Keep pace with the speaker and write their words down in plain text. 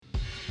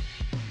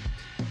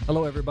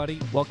Hello, everybody.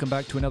 Welcome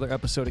back to another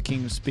episode of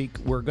Kingdom Speak.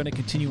 We're going to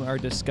continue our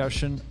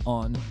discussion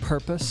on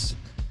purpose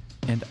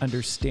and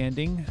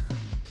understanding.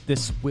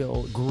 This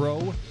will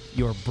grow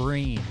your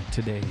brain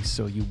today,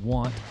 so you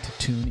want to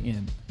tune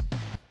in.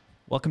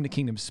 Welcome to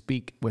Kingdom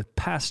Speak with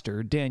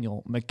Pastor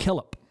Daniel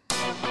McKillop.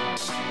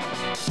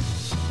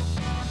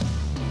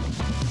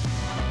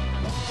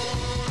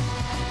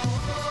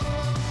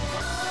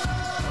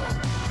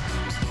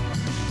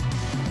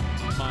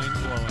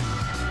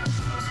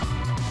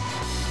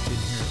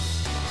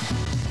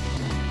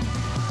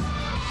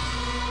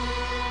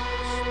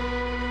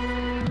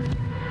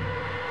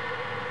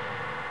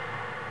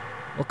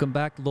 Welcome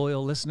back,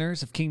 loyal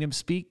listeners of Kingdom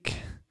Speak.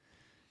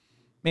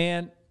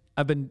 Man,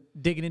 I've been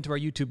digging into our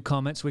YouTube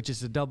comments, which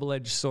is a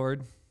double-edged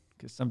sword,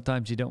 because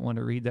sometimes you don't want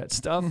to read that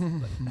stuff.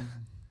 But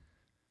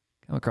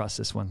come across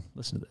this one.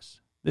 Listen to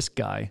this. This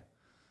guy,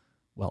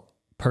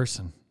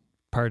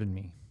 pardon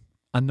me,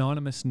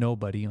 Anonymous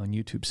Nobody on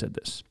YouTube said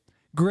this.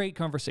 Great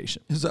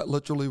conversation. Is that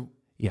literally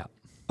Yeah.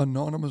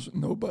 Anonymous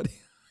Nobody?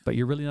 But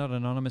you're really not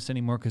anonymous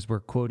anymore because we're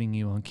quoting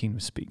you on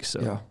Kingdom Speak.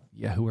 So,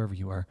 yeah, whoever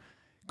you are.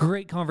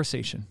 Great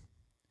conversation.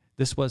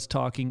 This was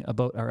talking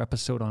about our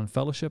episode on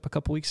fellowship a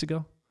couple weeks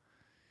ago.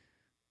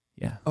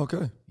 Yeah.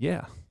 Okay.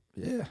 Yeah.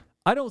 Yeah.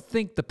 I don't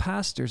think the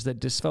pastors that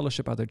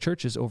disfellowship other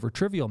churches over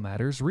trivial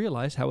matters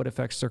realize how it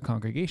affects their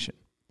congregation.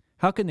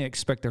 How can they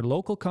expect their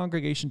local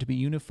congregation to be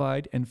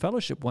unified and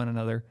fellowship one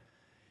another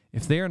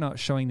if they are not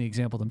showing the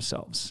example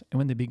themselves? And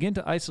when they begin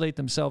to isolate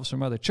themselves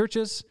from other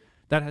churches,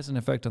 that has an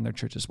effect on their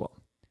church as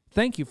well.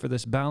 Thank you for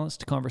this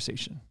balanced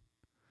conversation.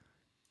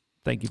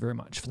 Thank you very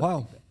much for that.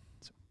 Wow.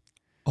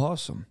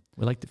 Awesome.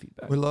 We like the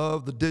feedback. We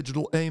love the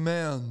digital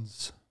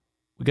amens.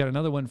 We got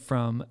another one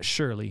from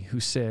Shirley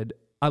who said,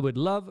 I would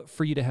love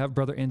for you to have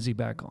Brother Enzi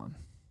back on.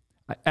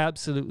 I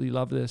absolutely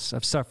love this.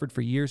 I've suffered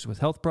for years with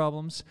health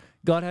problems.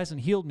 God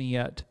hasn't healed me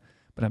yet,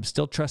 but I'm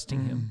still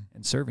trusting him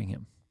and serving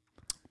him.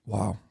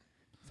 Wow.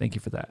 Thank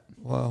you for that.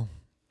 Wow.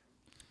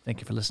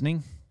 Thank you for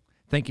listening.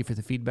 Thank you for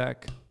the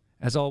feedback.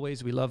 As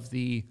always, we love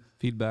the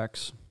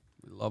feedbacks.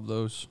 We love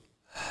those.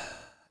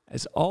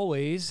 As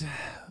always,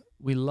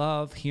 we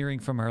love hearing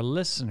from our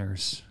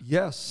listeners.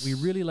 Yes. We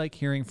really like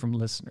hearing from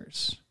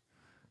listeners.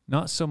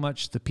 Not so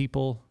much the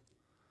people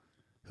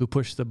who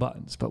push the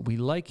buttons, but we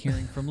like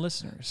hearing from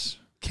listeners.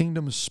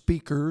 Kingdom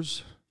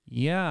speakers.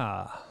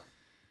 Yeah.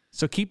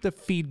 So keep the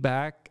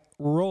feedback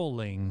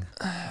rolling.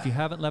 If you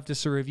haven't left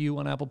us a review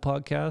on Apple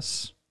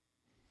Podcasts,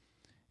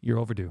 you're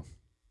overdue.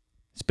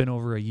 It's been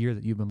over a year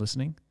that you've been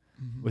listening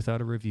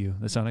without a review.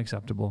 That's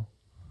unacceptable.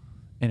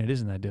 And it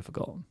isn't that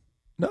difficult.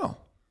 No.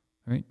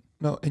 Right?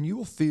 No, and you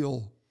will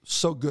feel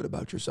so good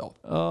about yourself.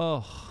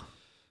 Oh.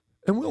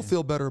 And we'll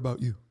feel better about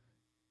you.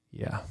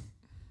 Yeah.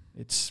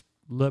 It's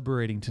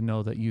liberating to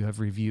know that you have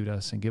reviewed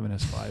us and given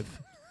us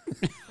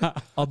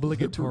 5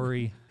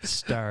 obligatory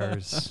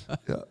stars.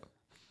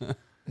 Yeah.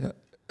 Yeah.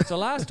 So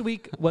last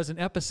week was an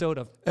episode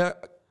of...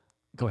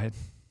 Go ahead.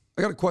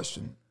 I got a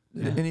question.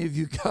 Did any of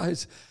you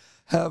guys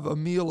have a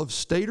meal of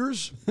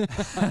staters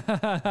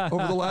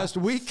over the last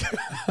week?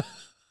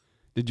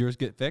 Did yours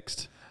get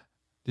fixed?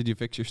 Did you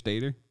fix your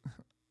stater?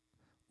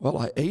 Well,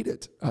 I ate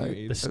it.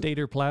 The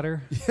stater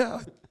platter?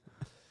 Yeah.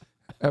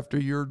 After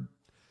your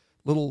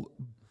little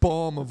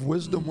bomb of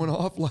wisdom went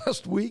off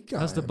last week.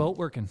 How's the boat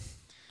working?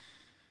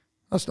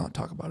 Let's not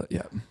talk about it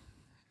yet.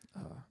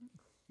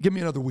 Give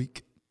me another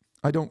week.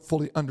 I don't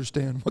fully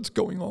understand what's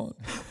going on.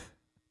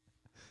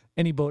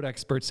 Any boat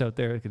experts out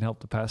there that can help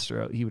the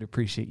pastor out, he would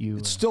appreciate you.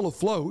 It's still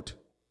afloat.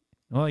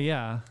 Oh,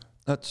 yeah.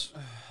 That's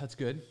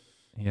good.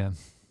 Yeah.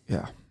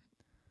 Yeah.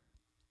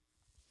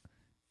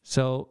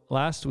 So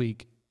last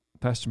week,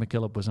 Pastor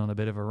McKillop was on a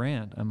bit of a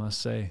rant, I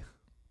must say.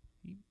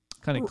 He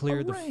kind of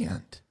cleared the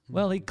rant.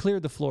 Well, he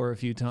cleared the floor a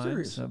few times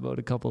Serious? about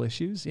a couple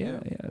issues. Yeah.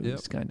 It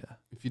was kind of.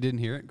 If you didn't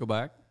hear it, go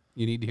back.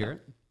 You need to hear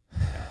it.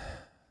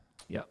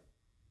 Yeah.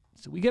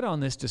 So we get on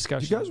this Do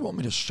discussion. you guys want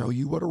me to show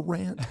you what a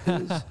rant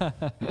is?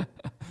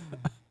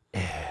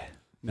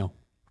 No.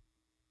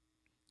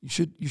 You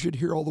should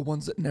hear all the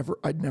ones that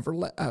I'd never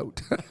let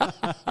out.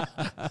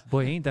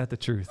 Boy, ain't that the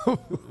truth.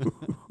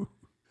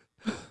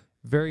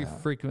 Very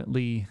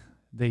frequently,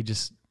 they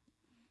just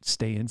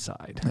stay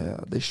inside. Yeah,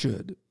 they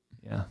should.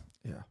 Yeah.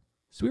 Yeah.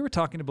 So we were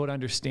talking about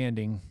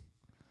understanding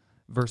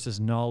versus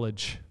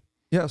knowledge.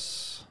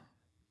 Yes.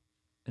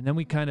 And then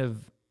we kind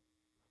of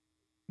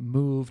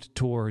moved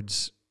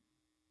towards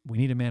we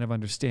need a man of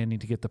understanding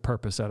to get the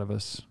purpose out of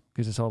us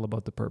because it's all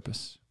about the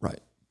purpose. Right.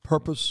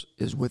 Purpose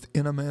is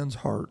within a man's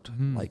heart,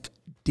 like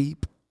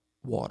deep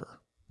water.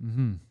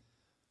 Mm-hmm.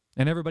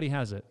 And everybody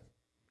has it.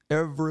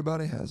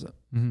 Everybody has it.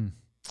 Mm-hmm.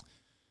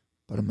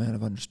 But a man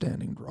of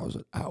understanding draws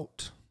it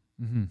out.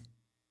 Mm-hmm.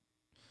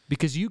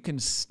 Because you can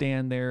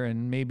stand there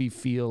and maybe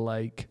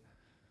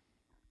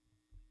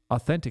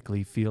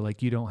authentically feel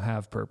like you don't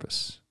have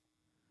purpose.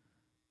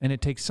 And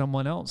it takes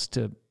someone else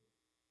to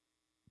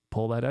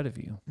pull that out of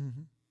you.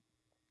 Mm-hmm.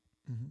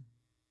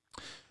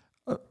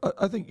 Mm-hmm.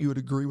 I think you would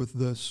agree with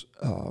this.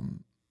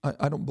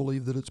 I don't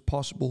believe that it's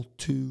possible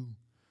to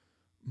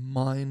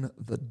mine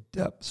the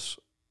depths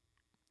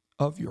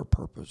of your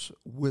purpose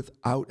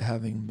without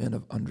having men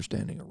of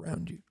understanding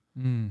around you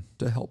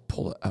to help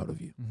pull it out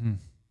of you. Mm-hmm.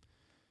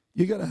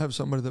 You got to have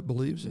somebody that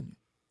believes in you.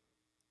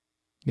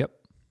 Yep.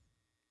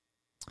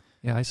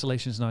 Yeah,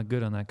 isolation is not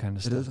good on that kind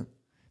of It stuff. isn't.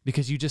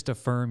 Because you just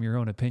affirm your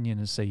own opinion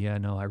and say, yeah,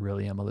 no, I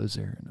really am a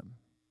loser and I'm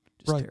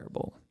just Right.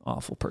 terrible,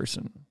 awful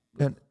person.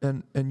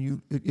 And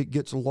you it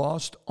gets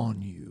lost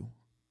on you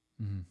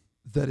Mm-hmm.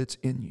 that it's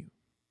in you.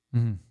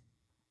 Mm-hmm.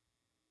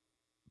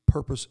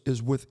 Purpose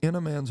is within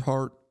a man's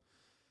heart.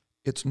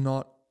 It's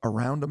not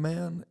around a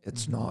man.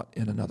 It's not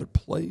in another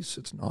place.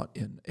 It's not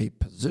in a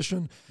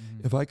position.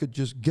 Mm-hmm. If I could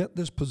just get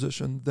this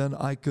position, then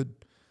I could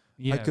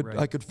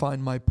I could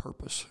find my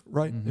purpose,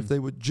 right? Mhm. If they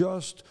would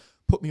just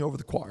put me over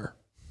the choir,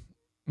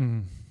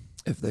 Mm-hmm.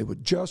 if they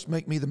would just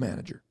make me the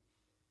manager,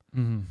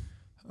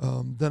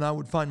 Mm-hmm. then I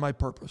would find my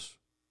purpose.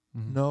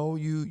 Mm-hmm. No,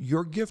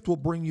 your gift will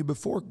bring you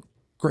before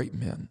great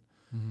men.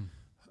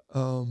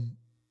 Mm-hmm.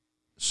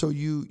 So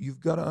you've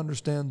got to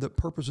understand that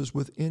purpose is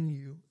within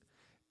you.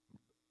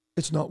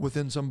 It's not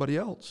within somebody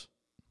else.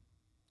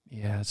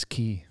 Yeah, it's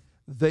key.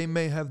 They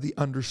may have the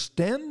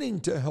understanding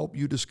to help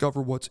you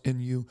discover what's in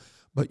you,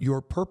 but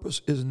your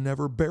purpose is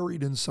never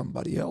buried in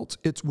somebody else.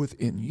 It's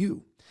within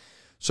you.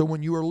 So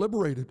when you are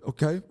liberated,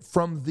 okay,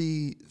 from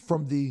the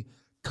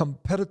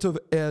competitive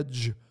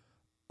edge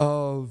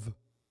of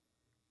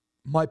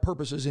my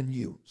purpose is in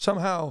you,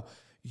 somehow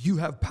you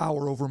have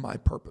power over my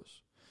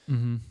purpose.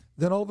 Mm-hmm.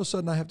 Then all of a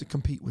sudden I have to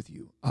compete with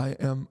you.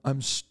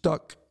 I'm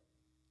stuck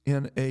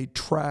in a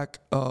track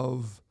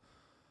of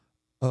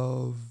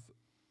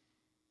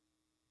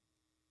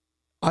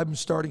I'm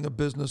starting a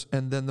business,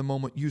 and then the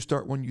moment you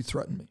start, when you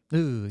threaten me.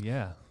 Ooh,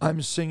 yeah.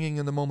 I'm singing,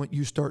 and the moment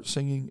you start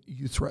singing,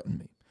 you threaten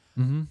me.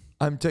 Mm-hmm.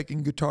 I'm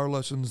taking guitar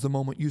lessons. The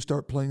moment you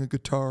start playing a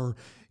guitar,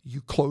 you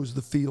close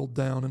the field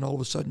down, and all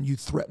of a sudden you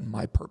threaten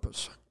my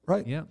purpose,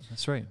 right? Yeah,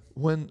 that's right.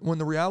 When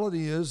the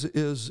reality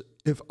is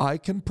if I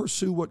can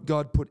pursue what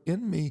God put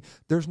in me,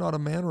 there's not a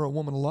man or a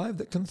woman alive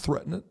that can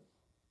threaten it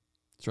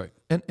That's right.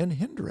 and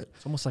hinder it.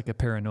 It's almost like a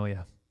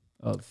paranoia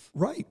of,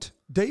 Right.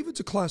 David's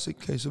a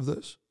classic case of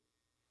this.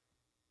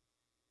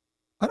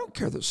 I don't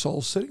care that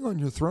Saul's sitting on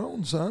your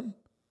throne, son.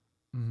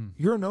 mm-hmm.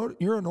 You're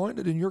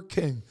anointed and you're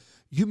king.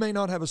 You may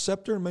not have a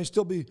scepter and may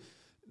still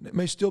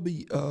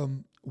be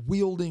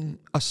wielding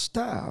a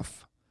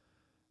staff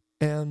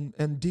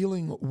and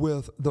dealing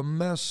with the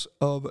mess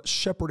of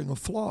shepherding a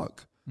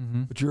flock.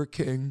 Mm-hmm. But you're a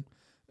king,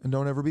 and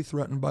don't ever be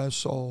threatened by a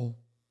Saul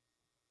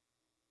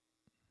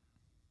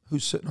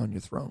who's sitting on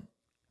your throne.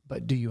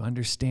 But do you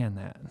understand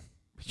that?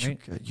 Right?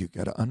 You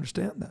got to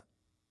understand that.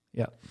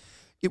 Yeah.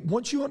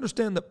 Once you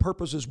understand that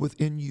purpose is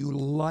within you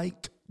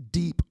like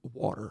deep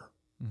water,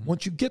 Mm-hmm.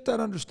 once you get that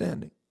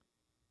understanding,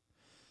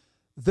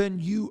 then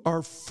you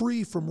are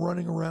free from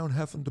running around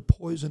having to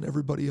poison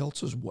everybody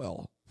else's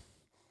well.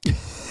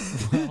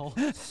 Well,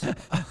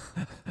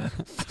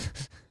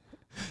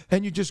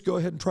 And you just go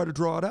ahead and try to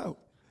draw it out.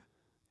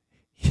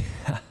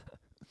 yeah.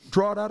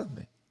 Draw it out of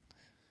me.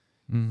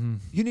 Mm-hmm.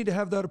 You need to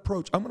have that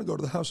approach. I'm going to go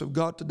to the house of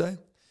God today,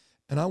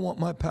 and I want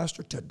my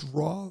pastor to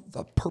draw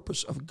the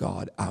purpose of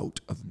God out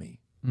of me.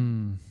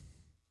 Mm.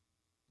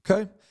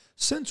 Okay?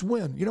 Since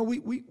when? You know,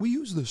 we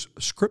use this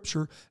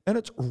scripture, and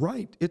it's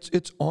right.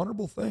 It's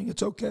honorable thing.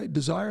 It's okay.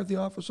 Desire the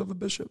office of a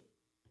bishop.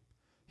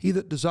 He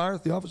that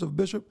desireth the office of a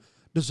bishop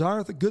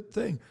desireth a good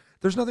thing.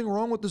 There's nothing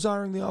wrong with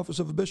desiring the office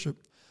of a bishop.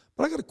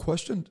 But I got a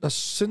question, a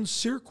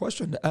sincere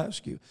question to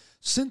ask you.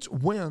 Since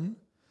when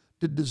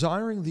did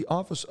desiring the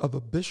office of a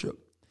bishop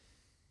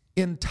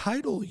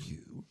entitle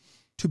you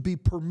to be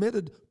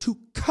permitted to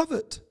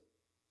covet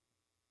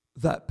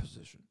that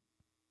position?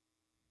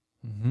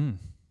 Mm-hmm.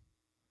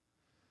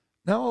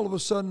 Now all of a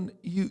sudden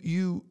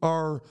you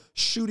are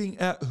shooting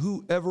at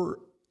whoever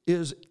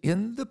is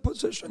in the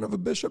position of a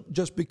bishop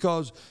just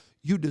because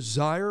you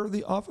desire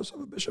the office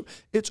of a bishop.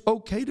 It's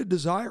okay to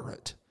desire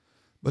it,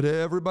 but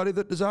everybody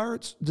that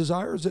desires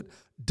it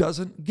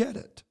doesn't get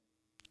it.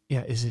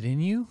 Yeah. Is it in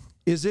you?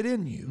 Is it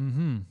in you?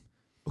 Mm-hmm.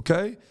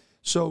 Okay?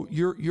 So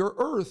your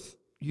earth,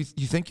 you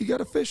think you got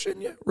a fish in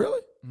you?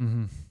 Really?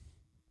 Mm-hmm.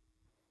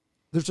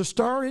 There's a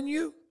star in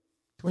you?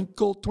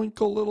 Twinkle,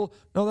 twinkle, little.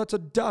 No, that's a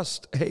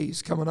dust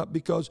haze coming up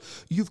because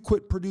you've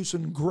quit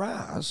producing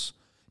grass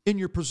in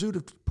your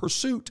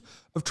pursuit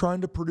of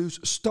trying to produce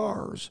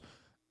stars.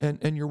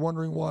 And you're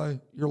wondering why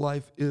your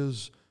life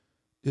is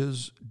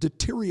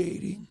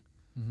deteriorating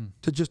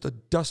to just a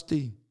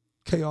dusty,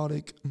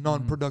 chaotic,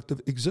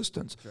 non-productive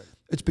existence. Right.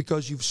 It's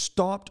because you've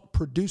stopped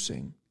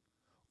producing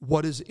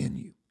what is in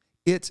you.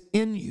 It's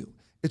in you.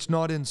 It's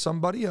not in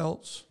somebody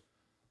else.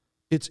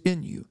 It's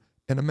in you.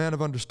 And a man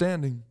of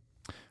understanding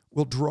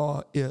will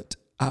draw it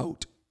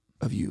out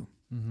of you.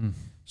 Mm-hmm.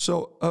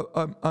 So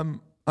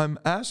I'm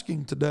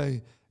asking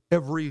today,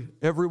 every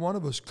one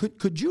of us,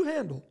 could you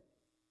handle?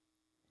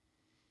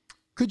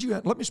 Could you?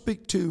 Let me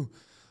speak to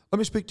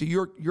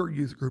your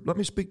youth group. Let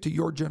me speak to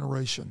your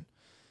generation.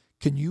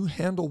 Can you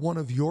handle one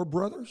of your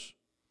brothers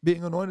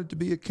being anointed to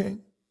be a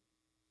king?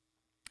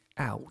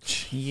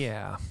 Ouch.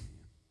 Yeah.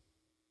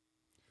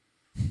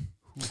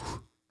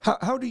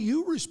 How do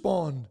you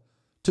respond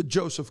to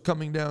Joseph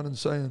coming down and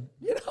saying,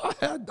 you know,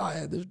 I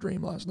had this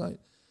dream last night.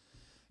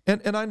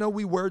 And I know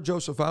we wear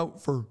Joseph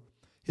out for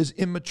his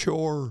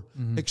immature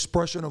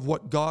expression of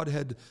what God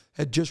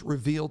had just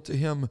revealed to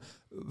him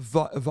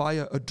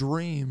via a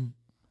dream.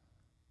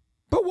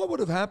 But what would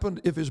have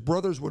happened if his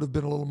brothers would have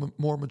been a little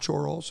more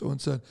mature also and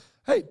said,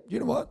 hey, you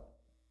know what?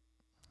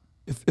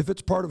 If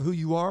it's part of who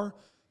you are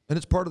and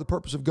it's part of the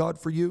purpose of God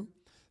for you,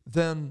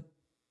 then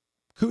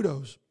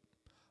kudos.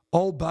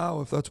 I'll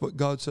bow if that's what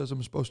God says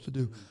I'm supposed to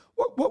do.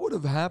 What would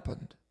have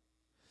happened?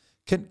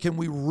 Can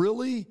we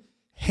really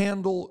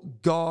handle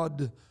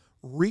God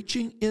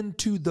reaching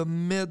into the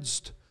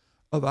midst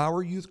of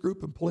our youth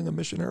group and pulling a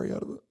missionary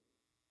out of it?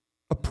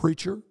 A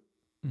preacher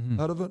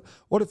out of it?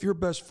 What if your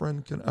best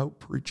friend can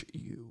outpreach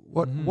you?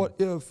 What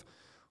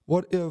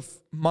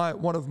if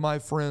one of my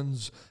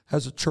friends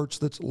has a church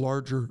that's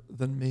larger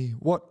than me?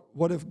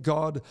 What if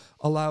God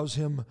allows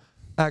him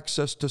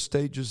access to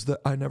stages that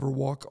I never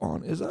walk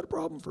on? Is that a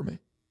problem for me?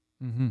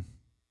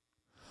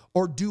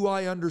 Or do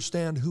I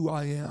understand who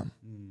I am?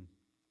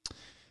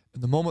 In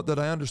the moment that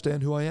I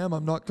understand who I am,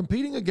 I'm not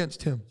competing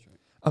against him.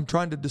 I'm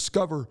trying to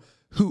discover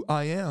who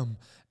I am.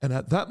 And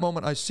at that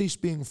moment, I cease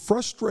being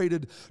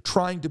frustrated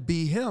trying to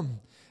be him.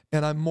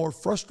 And I'm more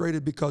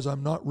frustrated because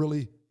I'm not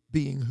really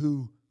being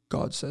who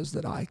God says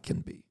that I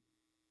can be.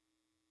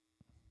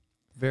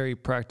 Very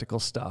practical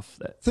stuff.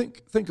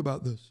 Think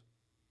about this.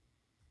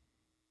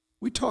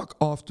 We talk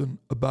often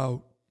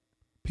about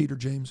Peter,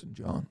 James, and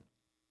John.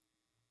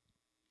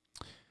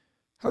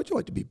 How would you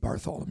like to be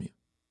Bartholomew?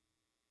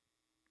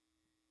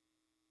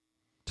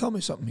 Tell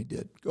me something he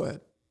did. Go ahead.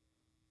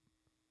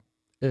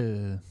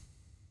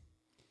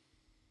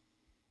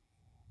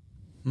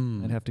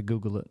 I'd have to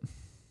Google it.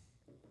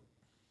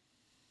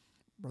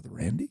 Brother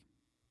Randy?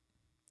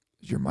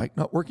 Is your mic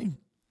not working?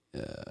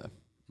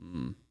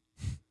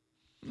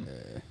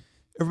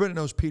 Everybody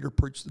knows Peter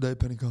preached the day of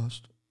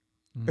Pentecost.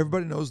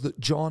 Everybody knows that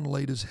John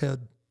laid his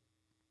head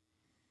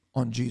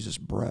on Jesus'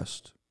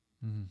 breast.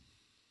 And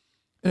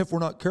if we're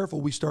not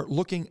careful, we start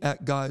looking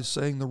at guys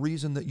saying the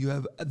reason that you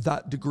have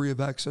that degree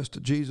of access to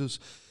Jesus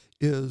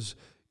is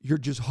you're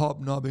just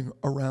hobnobbing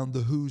around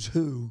the who's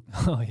who.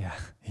 Oh, yeah.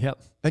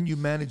 Yep. And you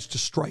manage to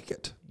strike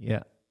it.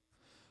 Yeah.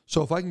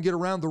 So if I can get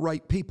around the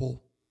right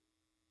people,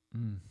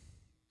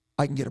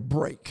 I can get a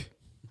break.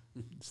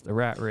 It's the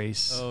rat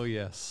race. Oh,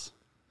 yes.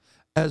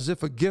 As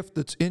if a gift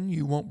that's in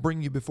you won't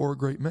bring you before a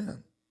great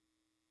man.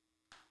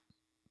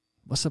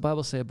 What's the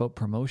Bible say about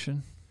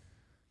promotion?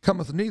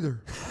 Cometh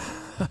neither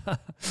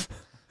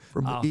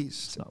from the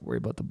east. Let's not worry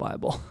about the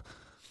Bible.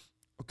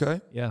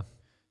 Okay? Yeah.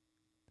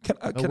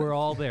 We're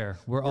all there.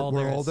 We're all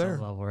we're there all at some there.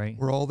 level, right?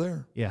 We're all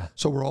there. Yeah.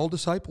 So we're all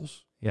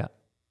disciples. Yeah.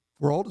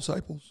 We're all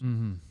disciples.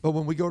 But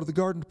when we go to the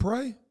garden to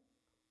pray,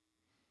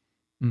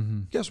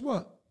 guess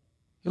what?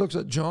 He looks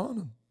at John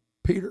and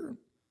Peter and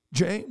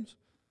James,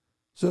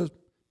 says,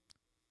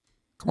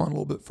 come on a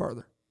little bit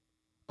farther.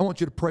 I want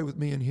you to pray with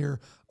me in here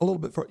a little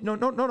bit farther.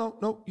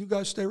 No. You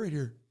guys stay right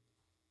here.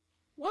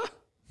 What?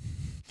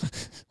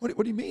 What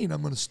do you mean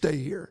I'm going to stay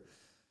here?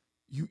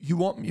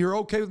 You're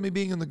okay with me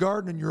being in the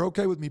garden and you're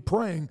okay with me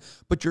praying,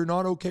 but you're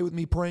not okay with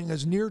me praying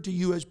as near to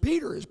you as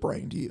Peter is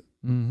praying to you.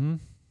 Can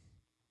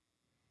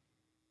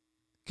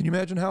you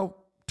imagine how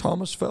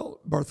Thomas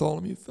felt,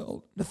 Bartholomew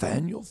felt,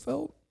 Nathaniel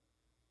felt?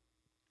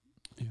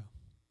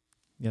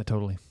 Yeah,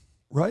 totally.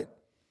 Right?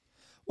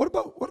 What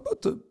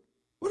about the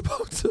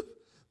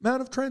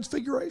Mount of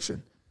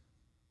Transfiguration,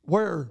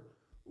 where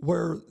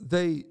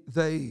they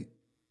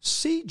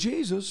see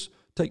Jesus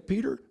take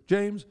Peter,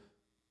 James,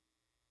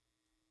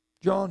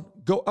 John,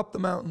 go up the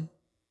mountain.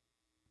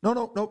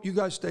 No, you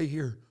guys stay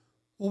here.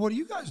 Well, what are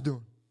you guys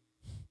doing?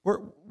 Where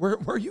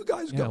are you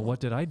guys going? Yeah, what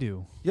did I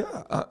do?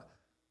 Yeah,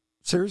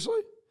 seriously?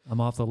 I'm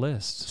off the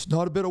list. It's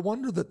not a bit of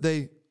wonder that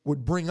they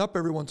would bring up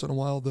every once in a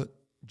while that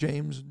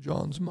James and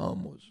John's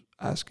mom was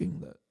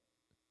asking that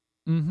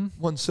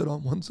one sit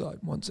on one side,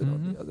 one sit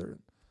on the other.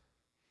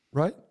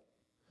 Right?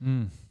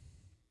 And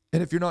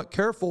if you're not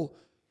careful,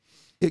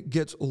 it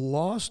gets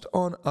lost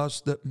on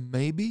us that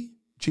maybe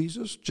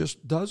Jesus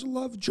just does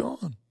love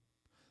John.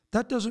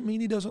 That doesn't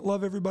mean he doesn't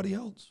love everybody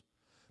else.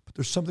 But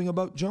there's something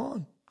about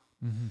John.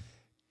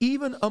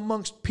 Even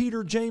amongst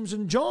Peter, James,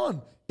 and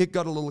John, it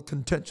got a little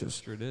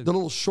contentious. Sure did. The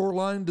little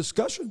shoreline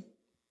discussion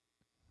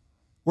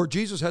where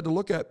Jesus had to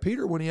look at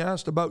Peter when he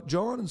asked about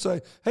John and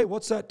say, hey,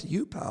 what's that to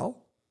you,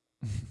 pal?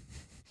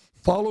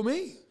 Follow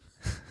me.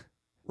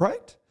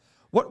 Right?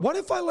 What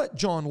if I let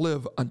John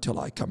live until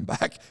I come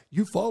back?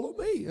 You follow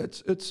me.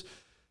 It's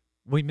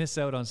We miss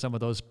out on some of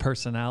those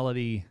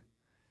personality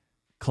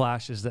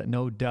clashes that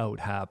no doubt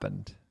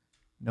happened.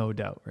 No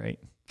doubt, right?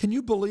 Can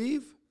you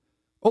believe?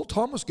 Old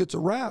Thomas gets a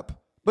rap,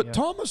 but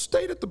Thomas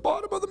stayed at the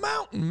bottom of the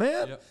mountain,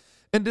 man,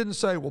 and didn't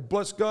say, well,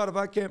 bless God, if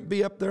I can't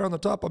be up there on the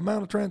top of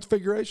Mount of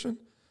Transfiguration,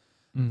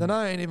 then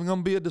I ain't even going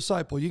to be a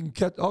disciple.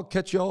 I'll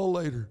catch you all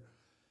later.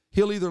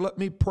 He'll either let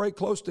me pray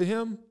close to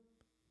him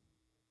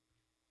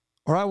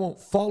or I won't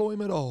follow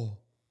him at all.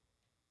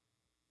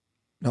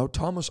 No,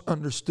 Thomas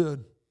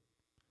understood.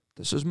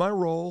 This is my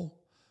role,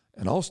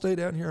 and I'll stay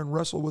down here and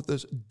wrestle with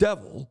this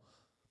devil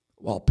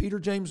while Peter,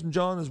 James, and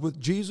John is with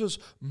Jesus,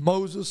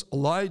 Moses,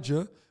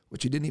 Elijah,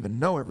 which he didn't even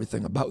know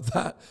everything about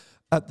that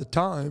at the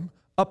time,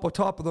 up on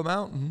top of the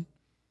mountain.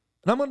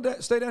 And I'm going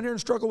to stay down here and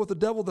struggle with the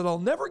devil that I'll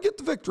never get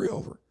the victory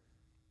over.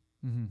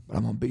 But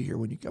I'm going to be here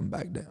when you come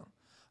back down.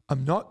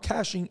 I'm not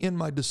cashing in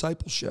my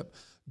discipleship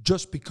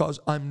just because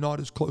I'm not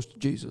as close to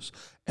Jesus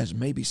as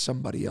maybe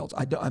somebody else.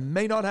 I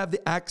may not have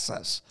the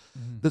access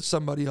that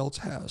somebody else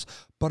has,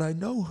 but I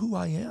know who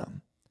I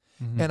am.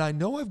 And I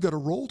know I've got a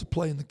role to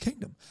play in the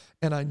kingdom.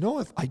 And I know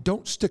if I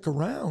don't stick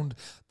around,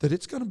 that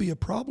it's going to be a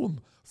problem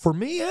for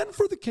me and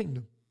for the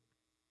kingdom.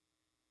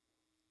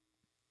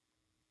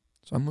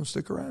 So I'm going to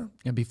stick around.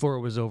 And before it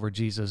was over,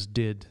 Jesus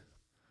did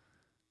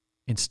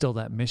instill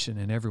that mission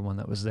in everyone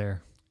that was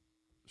there.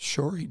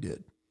 Sure he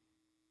did.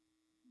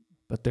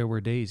 But there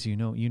were days, you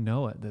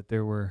know it, that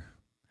there were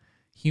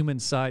human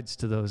sides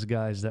to those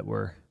guys that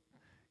were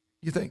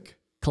You think?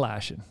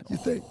 clashing. You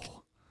think?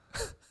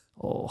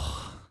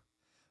 Oh,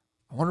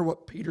 I wonder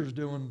what Peter's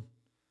doing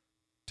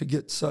to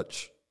get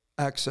such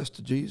access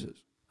to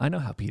Jesus. I know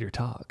how Peter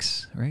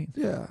talks, right?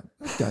 Yeah,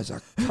 that guy's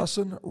a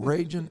cussing,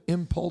 raging,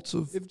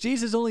 impulsive. If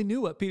Jesus only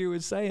knew what Peter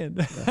was saying.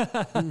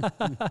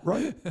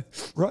 Right,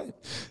 right.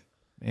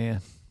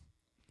 Man.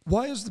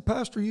 Why is the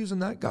pastor using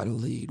that guy to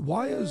lead?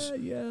 Why is,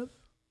 Yeah.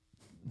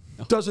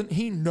 doesn't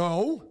he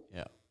know?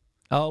 Yeah.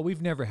 Oh,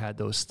 we've never had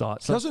those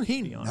thoughts. Doesn't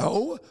he be honest.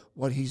 know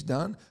what he's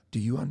done? Do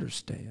you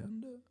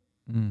understand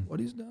what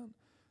he's done?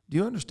 Do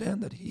you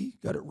understand that he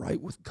got it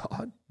right with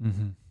God?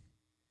 Mm-hmm.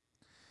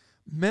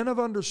 Men of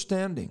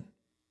understanding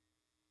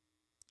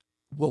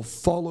will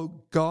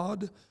follow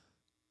God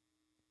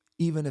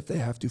even if they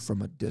have to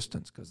from a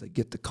distance, because they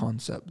get the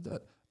concept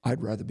that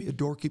I'd rather be a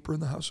doorkeeper in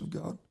the house of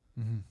God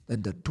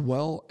than to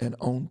dwell and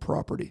own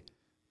property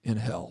in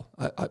hell.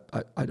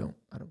 I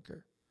don't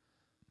care.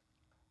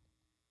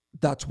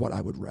 That's what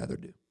I would rather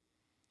do.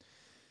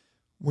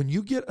 When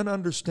you get an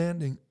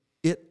understanding,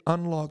 it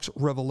unlocks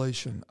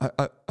revelation.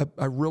 I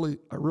really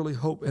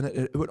hope, and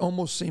it would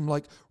almost seem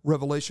like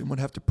revelation would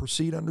have to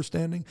precede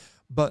understanding,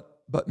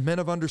 but men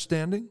of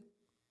understanding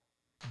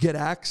get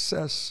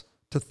access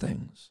to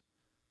things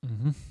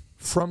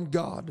from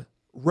God,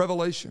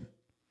 revelation,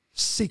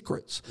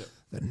 secrets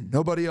that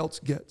nobody else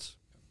gets.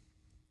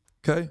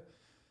 Okay?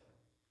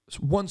 So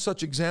one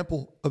such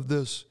example of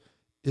this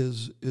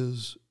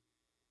is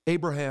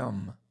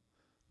Abraham,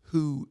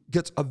 who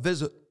gets a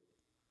visit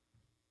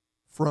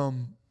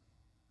from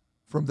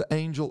the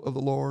angel of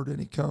the Lord, and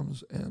he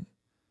comes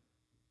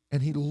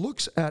and he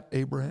looks at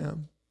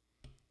Abraham.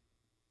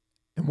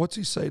 And what's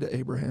he say to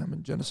Abraham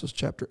in Genesis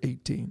chapter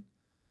 18?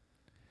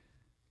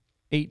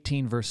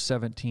 18 verse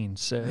 17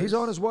 says... He's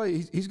on his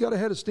way. He's got a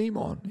head of steam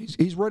on.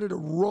 He's ready to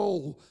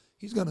roll.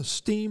 He's going to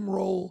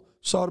steamroll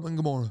Sodom and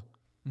Gomorrah.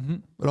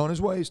 But on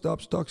his way, he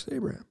stops, talks to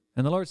Abraham.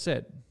 And the Lord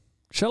said,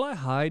 shall I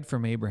hide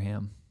from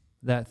Abraham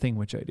that thing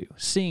which I do,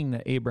 seeing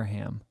that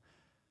Abraham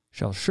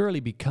shall surely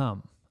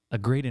become a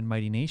great and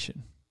mighty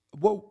nation?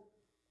 Whoa.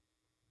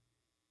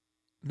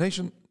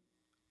 Nation?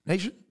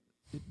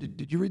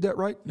 Did you read that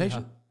right?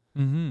 Nation?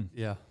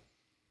 Yeah.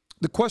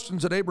 The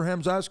questions that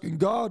Abraham's asking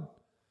God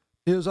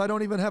is, I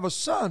don't even have a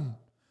son.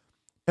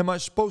 Am I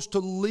supposed to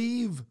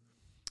leave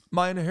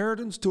my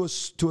inheritance to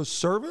a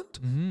servant?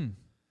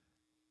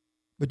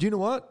 But you know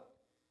what?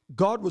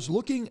 God was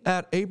looking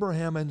at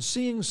Abraham and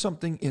seeing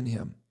something in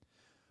him.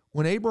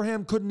 When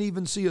Abraham couldn't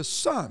even see a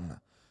son,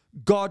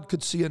 God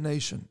could see a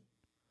nation.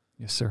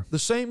 Yes, sir. The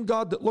same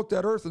God that looked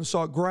at earth and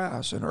saw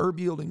grass and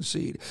herb-yielding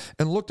seed,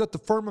 and looked at the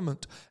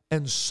firmament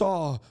and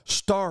saw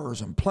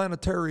stars and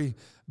planetary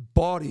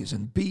bodies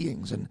and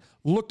beings, and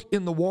looked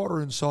in the water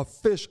and saw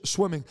fish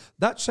swimming,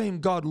 that same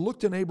God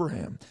looked in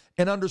Abraham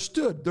and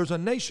understood there's a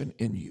nation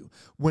in you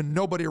when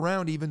nobody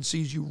around even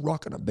sees you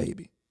rocking a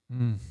baby.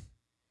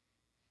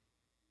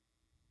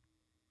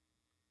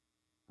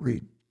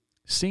 Read.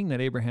 Seeing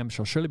that Abraham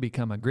shall surely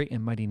become a great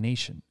and mighty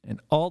nation, and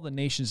all the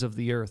nations of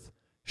the earth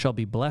shall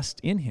be blessed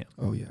in him.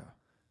 Oh, yeah.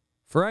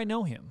 For I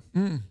know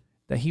him,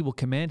 that he will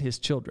command his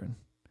children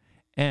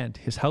and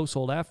his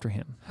household after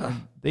him,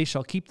 and they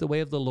shall keep the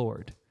way of the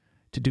Lord,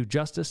 to do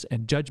justice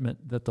and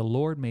judgment, that the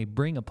Lord may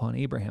bring upon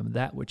Abraham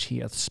that which he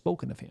hath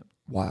spoken of him.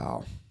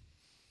 Wow.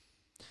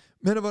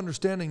 Men of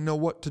understanding know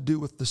what to do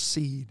with the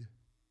seed.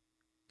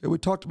 Okay, we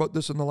talked about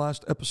this in the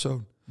last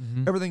episode.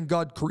 Everything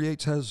God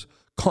creates has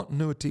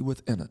continuity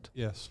within it.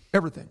 Yes.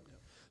 Everything.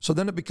 So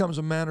then it becomes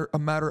a matter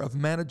of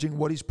managing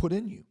what he's put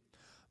in you,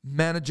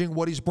 managing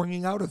what he's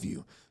bringing out of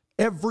you.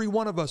 Every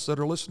one of us that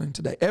are listening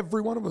today,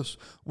 every one of us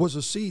was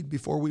a seed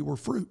before we were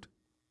fruit.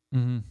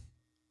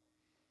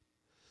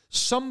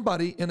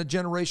 Somebody in a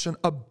generation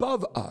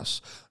above us,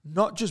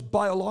 not just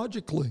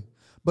biologically,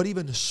 but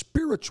even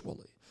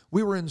spiritually,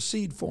 we were in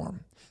seed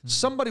form.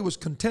 Somebody was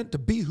content to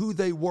be who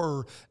they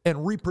were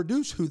and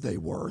reproduce who they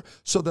were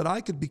so that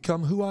I could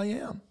become who I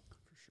am.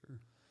 For sure.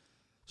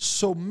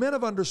 So men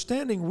of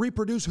understanding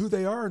reproduce who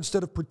they are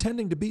instead of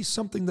pretending to be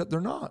something that they're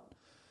not.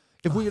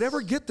 If we could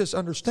ever get this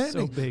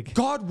understanding, so big.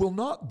 God will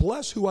not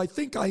bless who I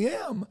think I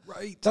am.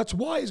 Right. That's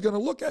why he's going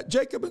to look at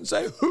Jacob and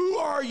say, who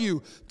are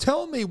you?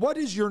 Tell me, what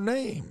is your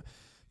name?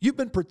 You've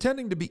been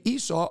pretending to be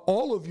Esau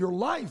all of your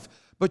life,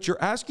 but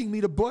you're asking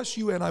me to bless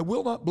you, and I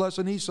will not bless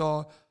an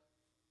Esau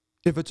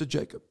if it's a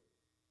Jacob.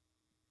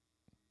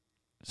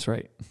 That's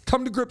right.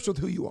 Come to grips with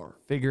who you are.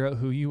 Figure out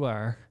who you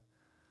are.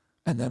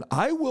 And then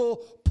I will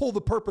pull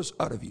the purpose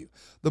out of you.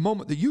 The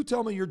moment that you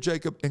tell me you're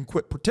Jacob and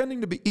quit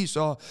pretending to be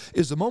Esau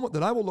is the moment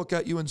that I will look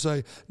at you and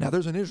say, now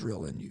there's an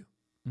Israel in you.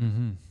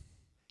 Mm-hmm.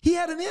 He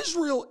had an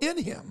Israel in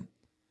him,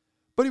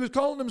 but he was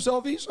calling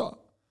himself Esau.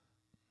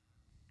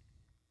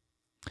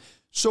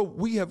 So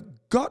we have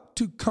got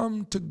to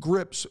come to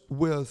grips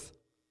with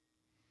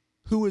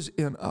who is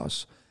in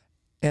us.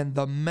 And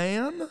the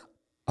man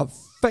of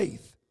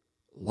faith,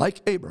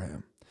 like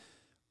Abraham,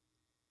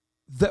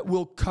 that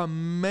will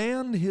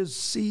command his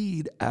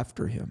seed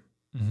after him.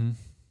 Mm-hmm.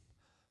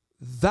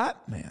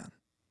 That man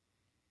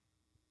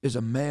is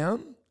a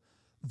man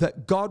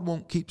that God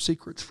won't keep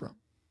secrets from.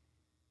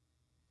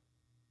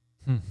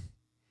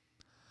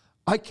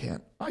 I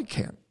can't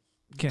Can't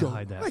go,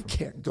 hide that. I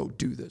can't go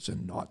do this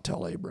and not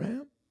tell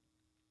Abraham.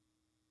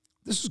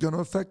 This is going to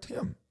affect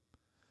him.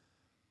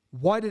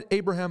 Why did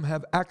Abraham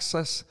have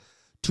access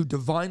to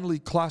divinely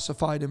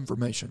classified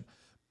information?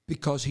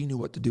 Because he knew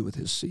what to do with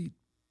his seed.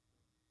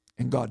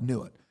 And God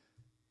knew it.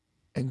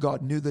 And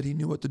God knew that he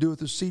knew what to do with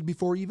his seed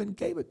before he even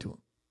gave it to him.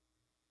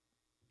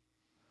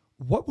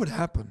 What would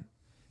happen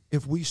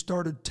if we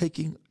started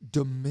taking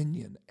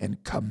dominion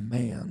and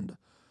command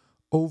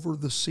over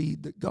the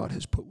seed that God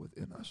has put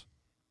within us?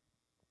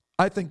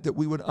 I think that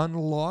we would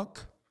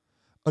unlock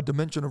a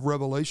dimension of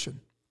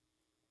revelation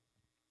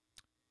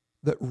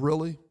that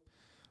really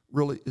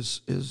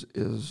is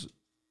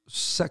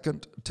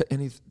second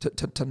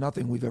to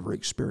nothing we've ever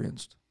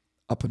experienced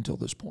up until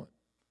this point.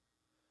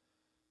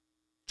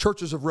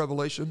 Churches of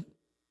revelation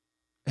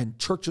and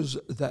churches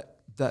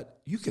that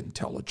you can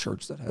tell a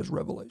church that has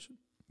revelation.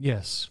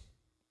 Yes.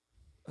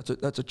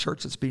 That's a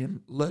church that's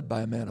being led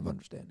by a man of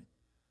understanding.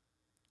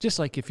 Just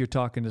like if you're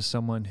talking to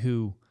someone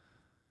who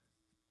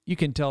you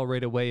can tell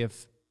right away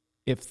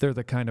if they're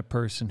the kind of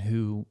person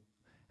who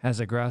has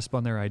a grasp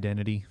on their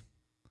identity.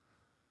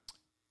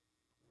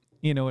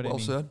 You know what I mean?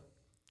 Well said.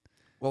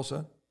 Well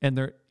said. And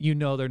they're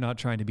not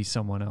trying to be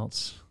someone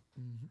else.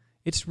 Mm-hmm.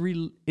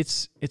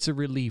 It's a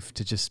relief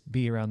to just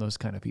be around those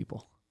kind of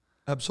people.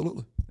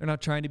 Absolutely. They're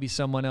not trying to be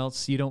someone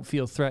else. You don't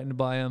feel threatened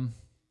by them.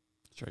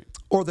 That's right.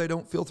 Or they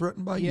don't feel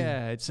threatened by you.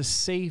 Yeah, it's a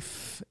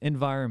safe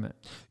environment.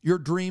 Your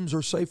dreams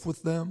are safe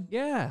with them.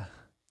 Yeah.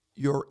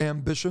 Your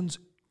ambitions,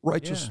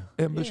 righteous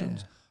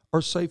ambitions,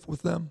 are safe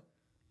with them.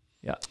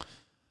 Yeah.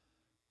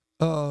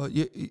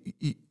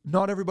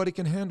 Not everybody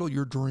can handle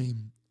your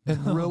dream.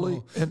 And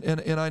really,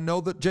 and I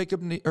know that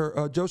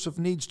Joseph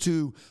needs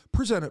to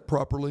present it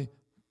properly,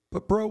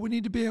 but bro, we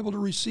need to be able to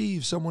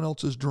receive someone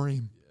else's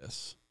dream.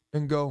 Yes.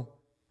 And go,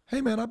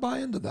 hey man, I buy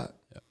into that.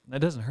 That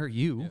doesn't hurt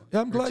you.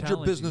 Yeah, I'm Or glad your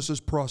challenge business is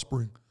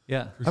prospering. you.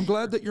 Yeah. I'm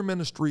glad that your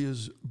ministry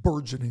is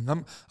burgeoning.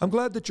 I'm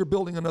glad that you're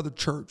building another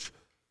church.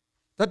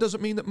 That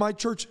doesn't mean that my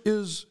church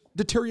is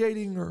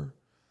deteriorating or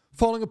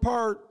falling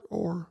apart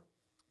or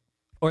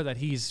Or that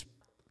he's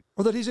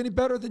that he's any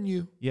better than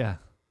you, yeah.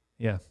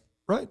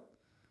 right?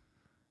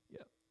 Yeah.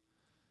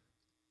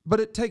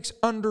 But it takes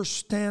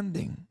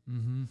understanding.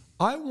 Mm-hmm.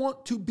 I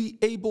want to be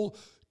able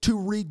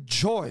to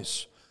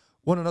rejoice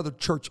when another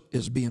church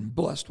is being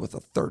blessed with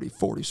a 30,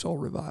 40 soul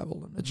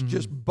revival and it's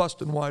just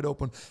busting wide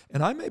open.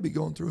 And I may be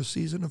going through a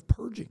season of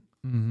purging.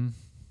 Mm-hmm.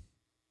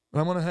 But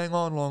I'm going to hang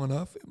on long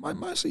enough.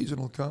 My season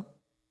will come.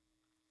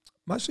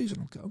 My season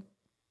will come.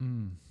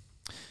 Mm.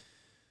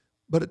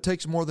 But it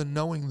takes more than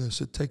knowing this.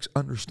 It takes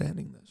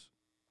understanding this.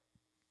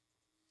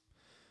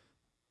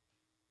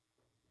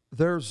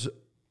 There's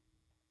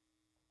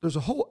a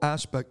whole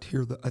aspect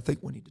here that I think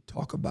we need to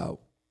talk about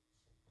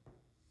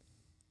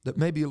that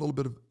may be a little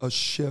bit of a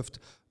shift,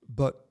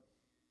 but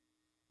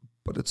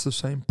it's the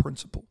same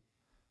principle.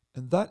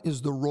 And that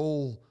is the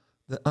role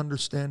that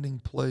understanding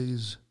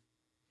plays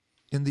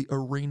in the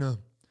arena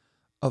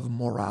of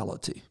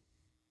morality.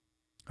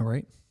 All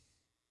right.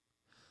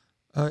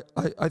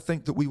 I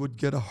think that we would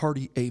get a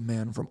hearty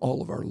amen from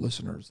all of our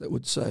listeners that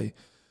would say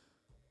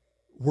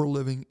we're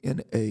living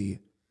in a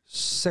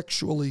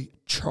sexually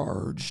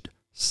charged,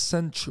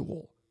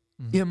 sensual,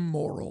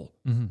 immoral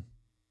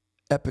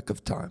epoch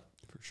of time.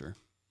 For sure.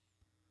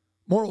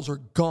 Morals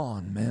are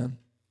gone, man.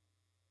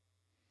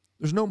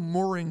 There's no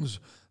moorings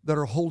that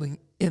are holding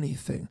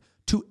anything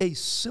to a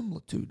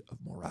similitude of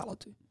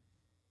morality.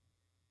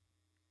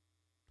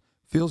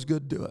 Feels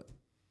good, do it.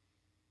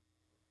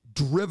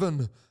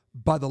 Driven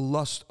by the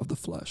lust of the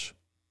flesh.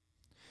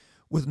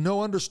 With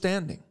no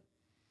understanding,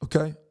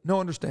 okay?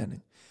 No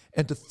understanding.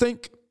 And to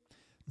think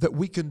that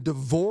we can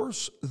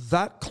divorce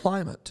that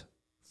climate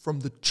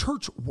from the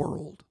church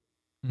world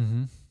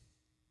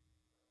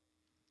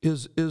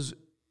is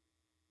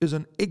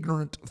an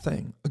ignorant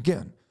thing.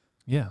 Again,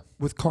 Yeah.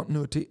 with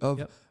continuity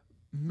of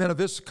men of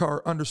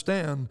Issachar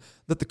understand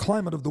that the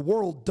climate of the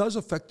world does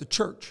affect the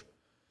church.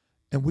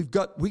 And we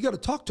got to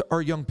talk to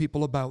our young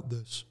people about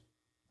this.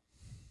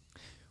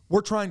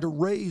 We're trying to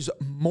raise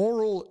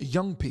moral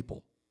young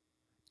people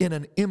in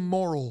an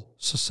immoral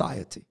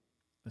society.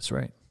 That's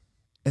right.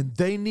 And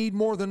they need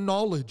more than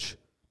knowledge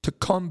to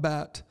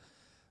combat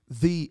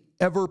the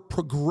ever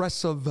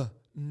progressive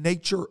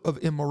nature of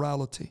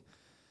immorality.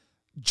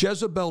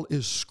 Jezebel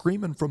is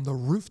screaming from the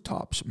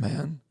rooftops,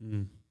 man.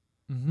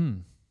 Mm-hmm.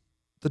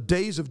 The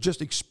days of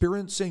just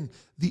experiencing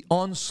the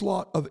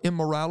onslaught of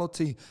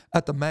immorality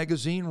at the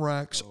magazine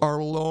racks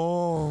are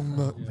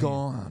long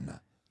gone.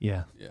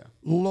 Yeah. Yeah.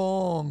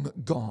 Long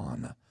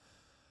gone.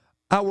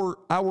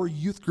 Our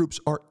youth groups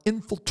are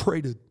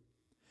infiltrated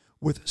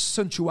with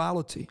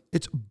sensuality.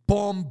 It's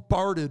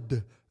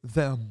bombarded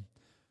them.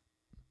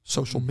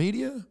 Social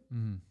media,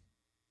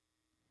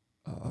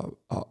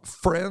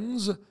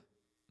 friends,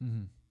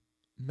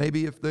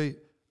 maybe if they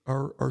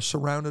are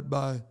surrounded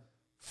by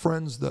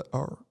friends that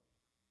are,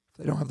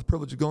 they don't have the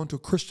privilege of going to a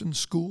Christian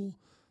school,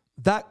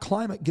 that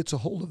climate gets a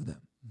hold of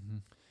them.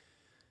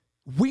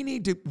 We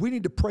need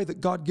to pray that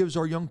God gives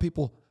our young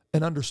people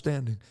an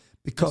understanding.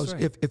 Because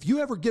right. if you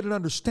ever get an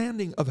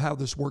understanding of how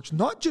this works,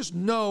 not just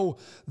know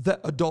that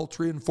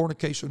adultery and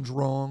fornication is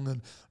wrong,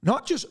 and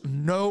not just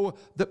know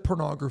that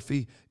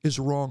pornography is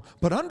wrong,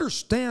 but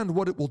understand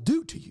what it will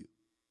do to you.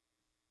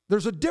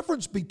 There's a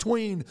difference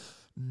between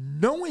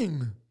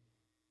knowing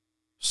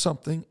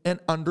something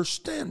and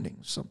understanding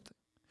something.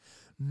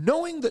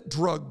 Knowing that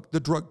the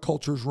drug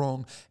culture is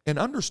wrong and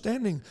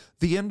understanding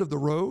the end of the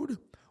road,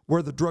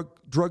 where the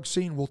drug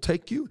scene will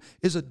take you,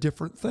 is a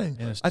different thing.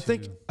 Yes, I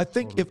think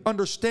if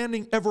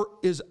understanding ever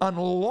is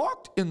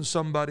unlocked in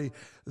somebody,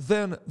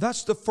 then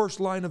that's the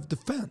first line of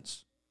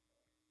defense.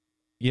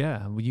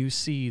 Yeah. When you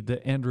see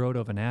the end road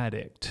of an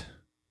addict,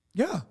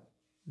 Yeah.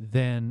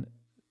 then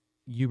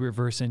you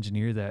reverse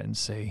engineer that and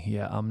say,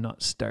 yeah, I'm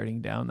not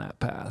starting down that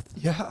path.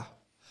 Yeah.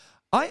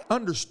 I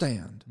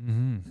understand.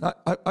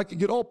 I could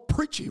get all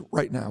preachy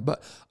right now,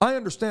 but I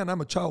understand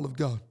I'm a child of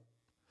God.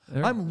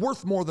 I'm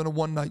worth more than a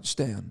one-night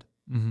stand.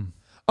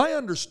 I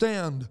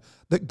understand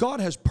that God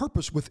has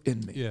purpose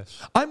within me.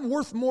 Yes. I'm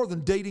worth more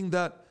than dating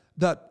that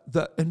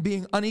and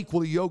being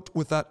unequally yoked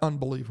with that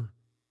unbeliever,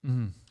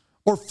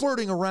 or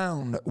flirting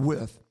around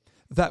with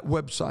that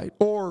website,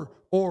 or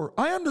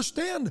I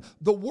understand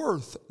the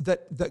worth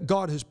that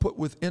God has put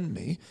within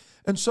me,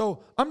 and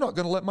so I'm not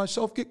going to let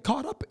myself get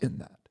caught up in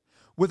that.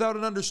 Without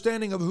an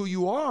understanding of who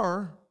you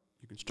are,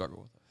 You can struggle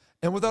with it.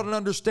 and without an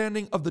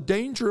understanding of the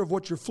danger of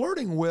what you're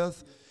flirting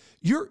with,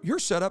 you're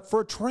set up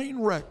for a train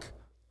wreck.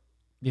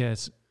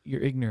 Yes.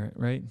 You're ignorant,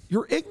 right?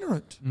 You're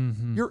ignorant.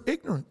 You're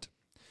ignorant.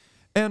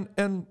 And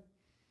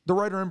the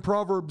writer in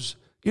Proverbs,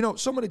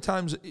 so many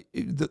times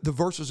the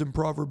verses in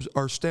Proverbs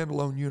are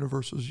standalone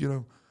universes,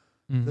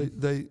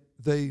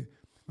 They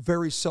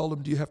very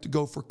seldom do you have to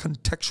go for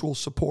contextual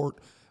support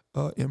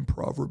in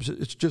Proverbs.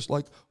 It's just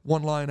like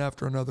one line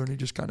after another, and he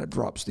just kind of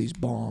drops these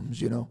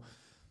bombs,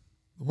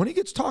 When he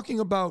gets talking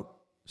about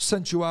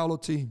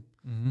sensuality,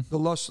 the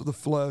lust of the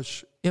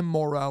flesh,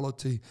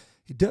 immorality,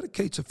 he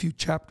dedicates a few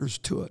chapters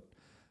to it.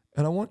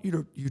 And I want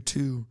you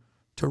to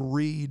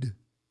read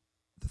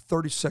the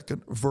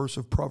 32nd verse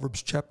of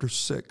Proverbs chapter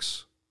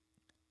 6.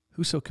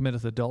 Whoso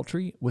committeth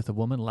adultery with a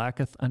woman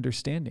lacketh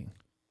understanding.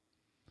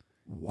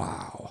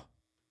 Wow.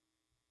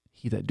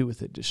 He that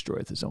doeth it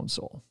destroyeth his own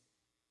soul.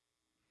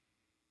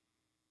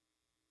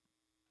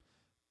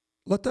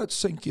 Let that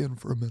sink in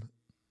for a minute.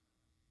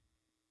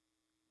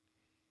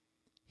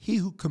 He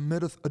who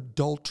committeth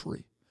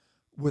adultery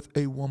with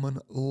a woman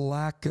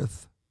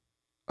lacketh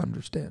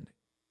understanding.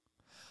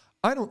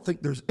 I don't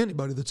think there's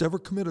anybody that's ever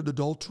committed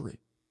adultery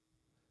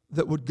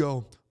that would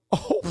go,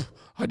 oh,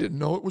 I didn't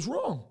know it was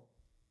wrong.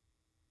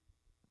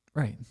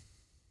 Right.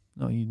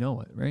 No, you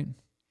know it, right?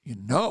 You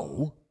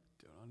know,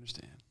 Don't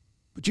understand.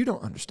 but you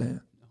don't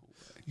understand. No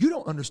way. You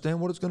don't understand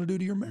what it's going to do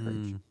to your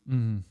marriage.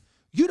 Mm-hmm.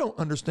 You don't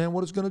understand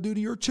what it's going to do to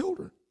your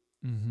children.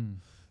 Mm-hmm.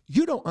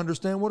 You don't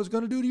understand what it's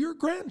going to do to your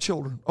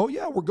grandchildren. Oh,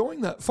 yeah, we're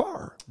going that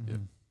far.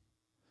 Mm-hmm.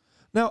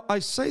 Now, I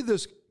say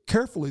this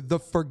carefully, the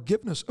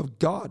forgiveness of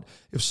God.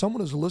 If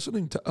someone is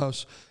listening to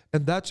us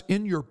and that's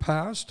in your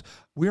past,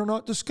 we are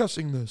not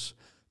discussing this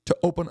to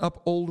open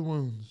up old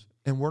wounds.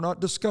 And we're not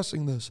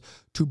discussing this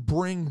to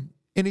bring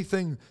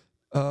anything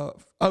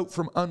out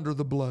from under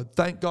the blood.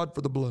 Thank God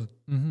for the blood.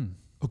 Mm-hmm.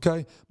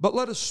 Okay? But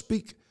let us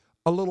speak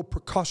a little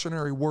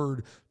precautionary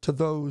word to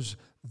those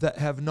that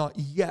have not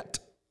yet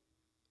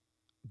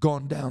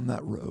gone down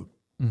that road.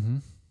 Mm-hmm.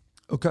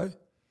 Okay?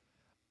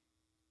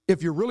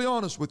 If you're really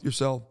honest with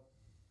yourself,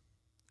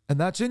 and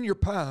that's in your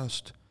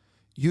past,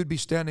 you'd be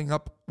standing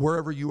up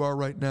wherever you are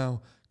right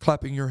now,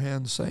 clapping your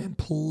hands, saying,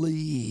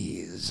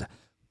 please,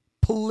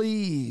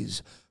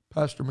 please,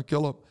 Pastor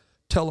McKillop,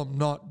 tell them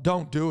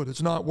don't do it.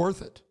 It's not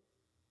worth it.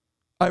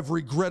 I've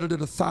regretted it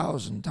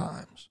 1,000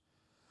 times.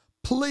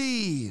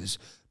 Please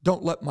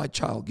don't let my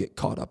child get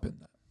caught up in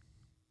that.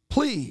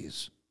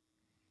 Please.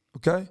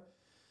 Okay?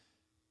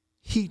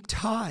 He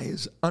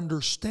ties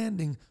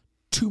understanding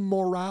to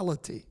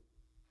morality.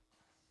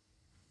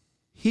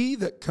 He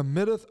that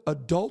committeth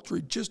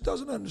adultery just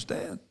doesn't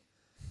understand.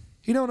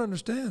 He don't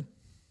understand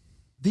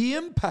the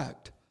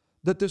impact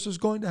that this is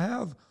going to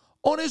have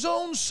on his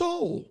own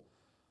soul,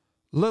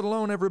 let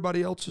alone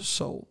everybody else's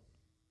soul.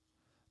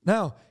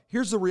 Now,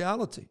 here's the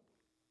reality.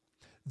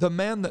 The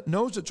man that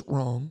knows it's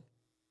wrong,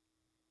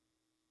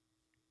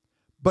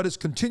 but is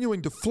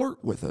continuing to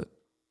flirt with it,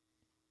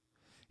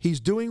 he's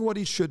doing what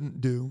he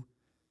shouldn't do,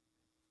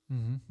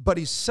 but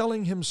he's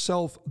selling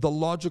himself the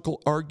logical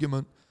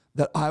argument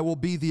that I will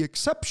be the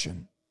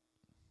exception.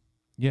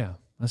 Yeah,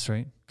 that's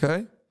right.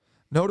 Okay?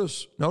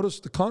 Notice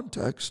the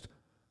context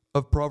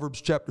of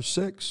Proverbs chapter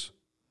 6,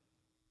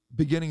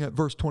 beginning at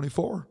verse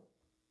 24.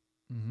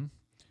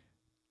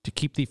 To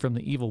keep thee from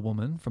the evil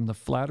woman, from the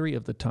flattery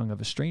of the tongue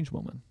of a strange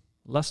woman.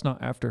 Lust not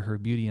after her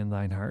beauty in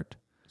thine heart.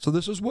 So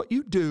this is what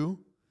you do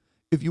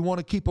if you want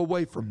to keep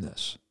away from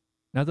this.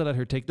 Neither let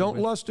her take thee Don't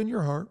with, lust in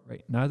your heart.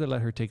 right. Neither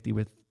let her take thee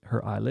with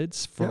her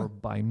eyelids, for Yeah.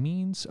 by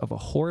means of a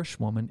whorish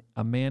woman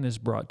a man is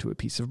brought to a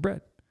piece of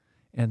bread,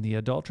 and the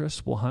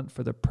adulteress will hunt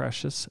for the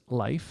precious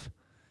life.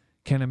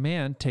 Can a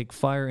man take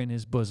fire in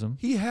his bosom?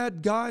 He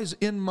had guys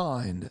in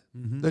mind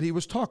that he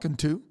was talking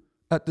to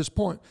at this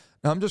point.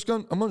 Now I'm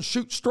going to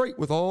shoot straight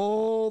with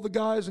all the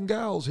guys and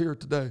gals here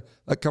today.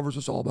 That covers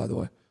us all, by the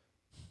way.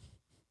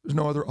 There's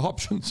no other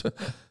options.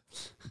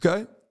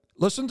 Okay?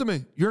 Listen to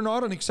me. You're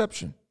not an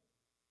exception.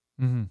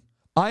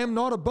 I am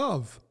not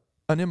above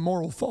an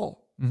immoral fall.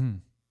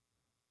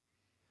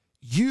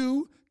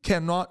 You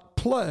cannot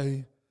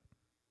play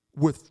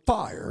with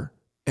fire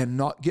and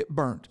not get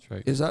burnt. That's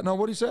right. Is that not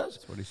what he says?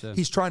 That's what he said.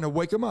 He's trying to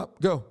wake him up.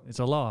 Go. It's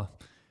a law.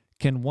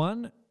 Can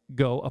one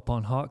go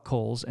upon hot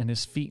coals and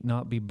his feet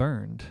not be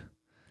burned?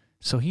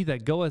 So he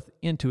that goeth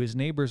into his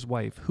neighbor's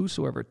wife,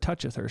 whosoever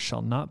toucheth her,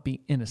 shall not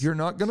be innocent. You're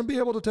not going to be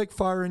able to take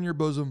fire in your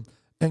bosom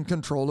and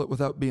control it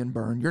without being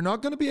burned. You're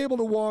not going to be able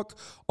to walk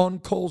on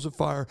coals of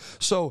fire.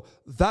 So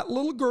that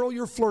little girl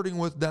you're flirting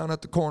with down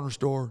at the corner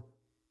store,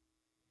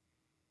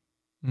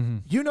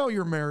 you know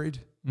you're married.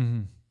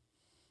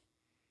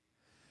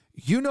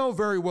 You know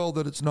very well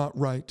that it's not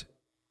right.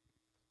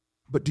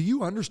 But do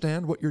you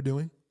understand what you're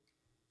doing?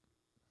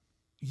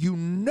 You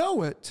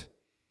know it,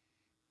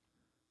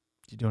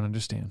 You don't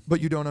understand. but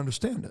you don't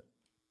understand it.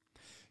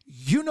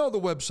 You know the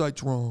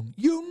website's wrong.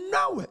 You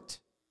know it.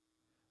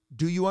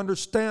 Do you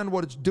understand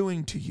what it's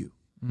doing to you?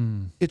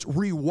 It's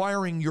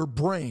rewiring your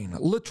brain,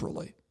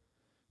 literally.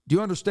 Do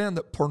you understand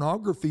that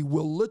pornography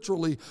will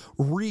literally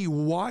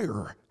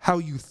rewire how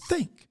you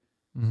think?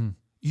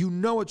 You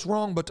know it's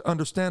wrong, but to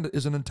understand it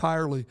is an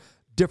entirely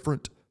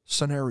different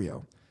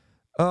scenario.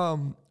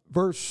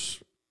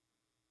 Verse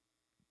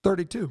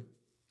 32.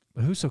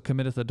 But whoso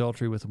committeth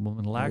adultery with a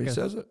woman lacketh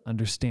says it.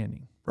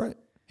 understanding. Right.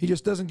 He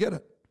just doesn't get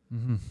it.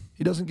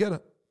 He doesn't get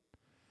it.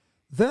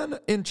 Then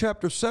in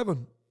chapter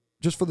 7,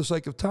 just for the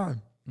sake of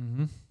time,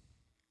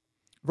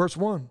 verse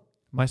 1.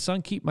 My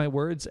son, keep my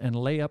words and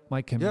lay up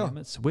my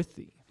commandments with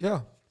thee.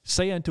 Yeah.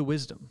 Say unto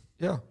wisdom,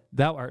 Yeah.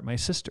 thou art my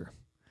sister,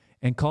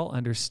 and call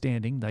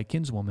understanding thy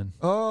kinswoman.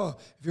 Oh,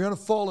 if you're going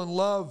to fall in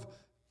love,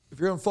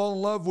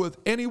 with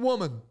any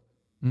woman,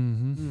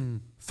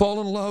 fall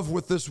in love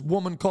with this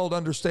woman called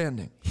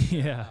understanding.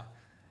 Yeah.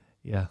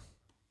 Yeah.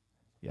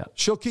 Yeah.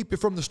 She'll keep you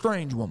from the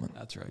strange woman.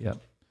 That's right. Yeah.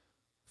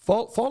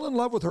 Fall in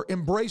love with her,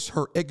 embrace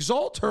her,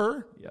 exalt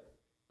her, Yeah.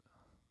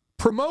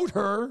 promote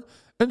her,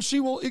 and she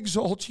will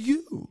exalt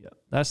you. Yeah.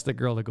 That's the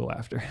girl to go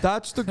after.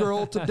 That's the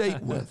girl to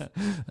date with.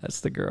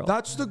 That's the girl.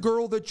 That's the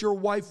girl that your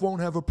wife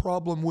won't have a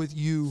problem with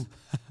you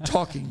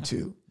talking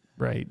to,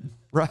 right.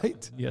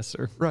 right? Yes,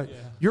 sir. Right. Yeah.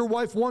 Your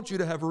wife wants you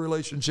to have a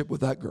relationship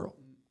with that girl.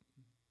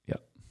 Yeah.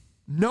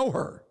 Know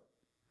her.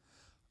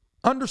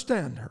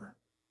 Understand her.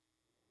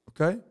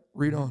 Okay?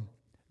 Read on.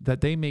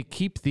 That they may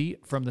keep thee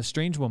from the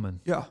strange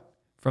woman, Yeah.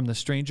 from the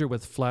stranger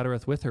which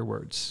flattereth with her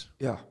words.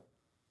 Yeah.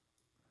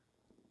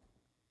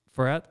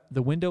 For at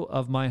the window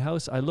of my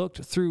house I looked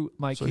through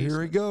my So casement,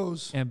 here he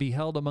goes. and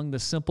beheld among the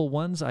simple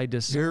ones I Here he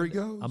discerned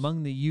goes.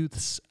 among the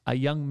youths a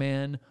young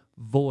man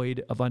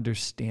void of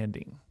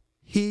understanding.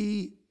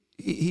 He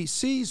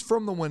sees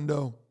from the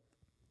window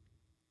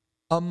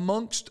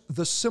amongst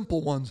the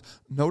simple ones.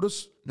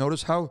 Notice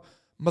how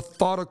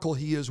methodical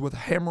he is with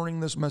hammering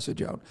this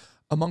message out.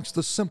 Amongst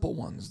the simple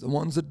ones, the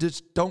ones that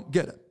just don't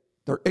get it.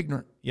 They're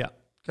ignorant. Yeah.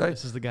 Okay?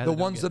 This is the guy The that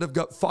don't ones get that have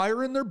got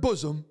fire in their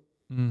bosom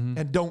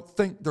and don't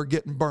think they're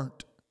getting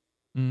burnt.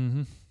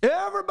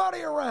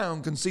 Everybody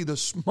around can see the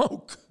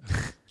smoke,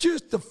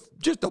 just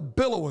a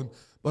billowing.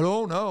 But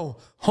oh no,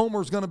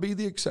 Homer's going to be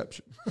the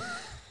exception.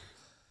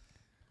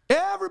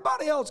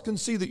 Everybody else can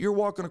see that you're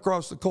walking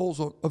across the coals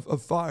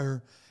of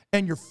fire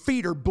and your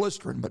feet are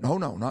blistering. But no,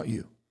 not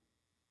you.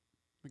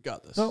 We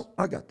got this. No,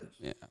 I got this.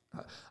 Yeah.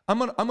 I'm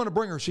gonna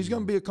bring her. She's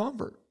gonna be a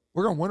convert.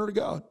 We're gonna win her to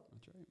God.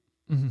 That's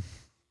right.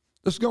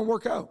 This is gonna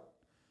work out.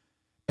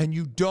 And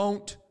you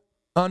don't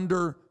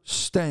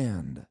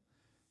understand.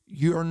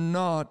 You're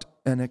not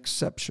an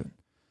exception.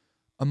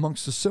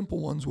 Amongst the simple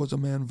ones was a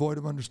man void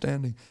of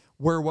understanding.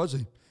 Where was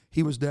he?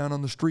 He was down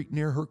on the street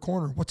near her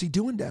corner. What's he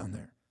doing down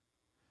there?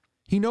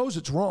 He knows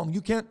it's wrong. You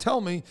can't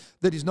tell me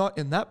that he's not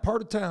in that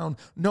part of town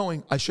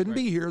knowing I shouldn't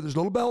be here. There's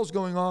little bells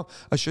going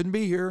off. I shouldn't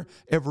be here.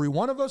 Every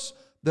one of us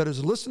that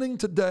is listening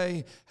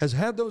today has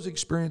had those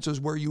experiences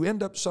where you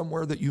end up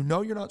somewhere that you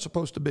know you're not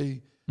supposed to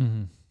be,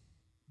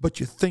 but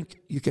you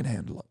think you can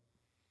handle it.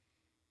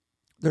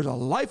 There's a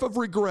life of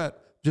regret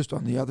just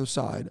on the other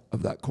side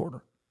of that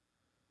corner.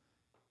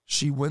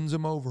 She wins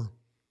him over.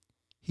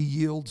 He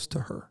yields to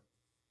her.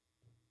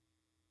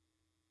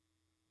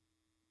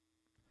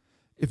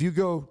 If you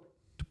go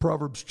to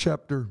Proverbs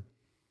chapter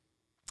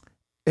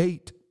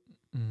 8,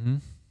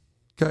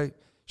 okay,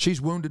 she's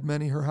wounded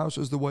many. Her house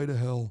is the way to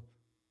hell.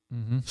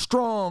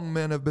 Strong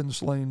men have been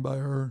slain by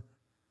her.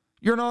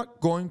 You're not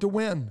going to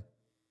win.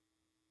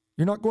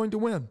 You're not going to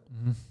win.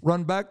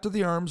 Run back to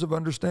the arms of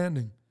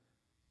understanding.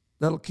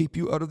 That'll keep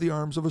you out of the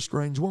arms of a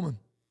strange woman.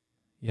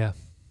 Yeah.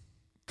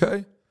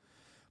 Okay?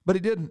 But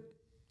he didn't.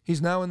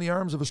 He's now in the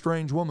arms of a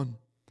strange woman.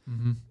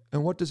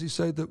 And what does he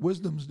say that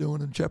wisdom's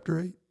doing in chapter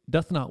 8?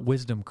 Doth not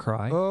wisdom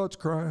cry? Oh, it's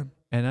crying.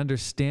 And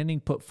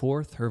understanding put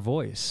forth her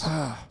voice.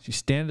 She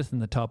standeth in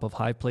the top of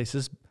high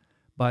places,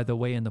 by the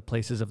way in the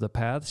places of the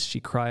paths.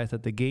 She crieth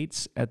at the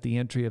gates, at the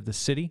entry of the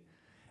city,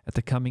 at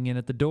the coming in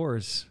at the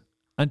doors.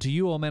 Unto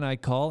you, O men, I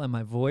call, and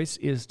my voice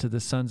is to the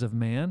sons of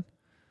man.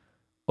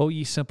 O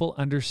ye simple,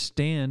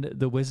 understand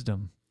the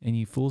wisdom, and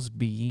ye fools,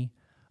 be ye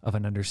of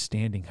an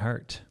understanding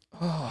heart.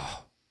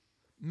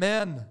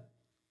 Men,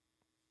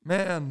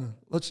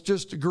 let's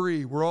just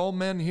agree. We're all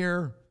men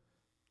here.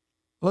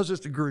 Let's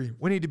just agree.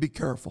 We need to be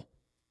careful.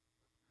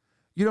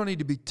 You don't need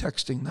to be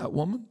texting that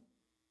woman.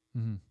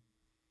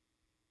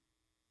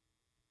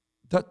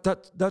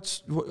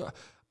 That's.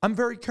 I'm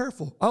very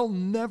careful. I'll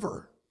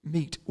never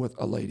meet with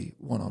a lady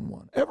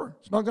one-on-one ever.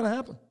 It's not going to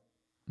happen.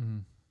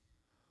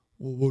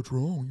 Well, what's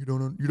wrong?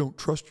 You don't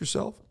trust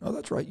yourself? No,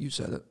 that's right. You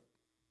said it.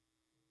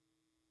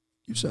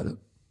 You said it.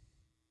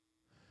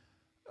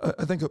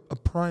 I think a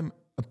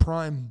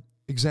prime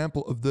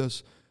example of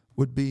this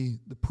would be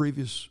the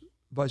previous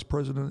Vice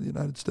President of the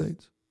United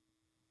States.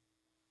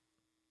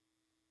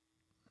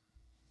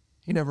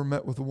 He never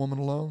met with a woman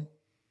alone.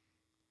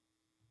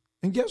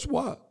 And guess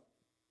what?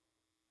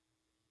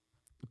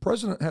 The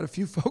president had a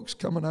few folks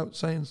coming out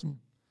saying some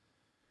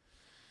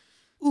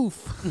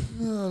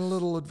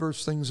little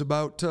adverse things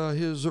about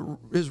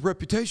his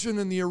reputation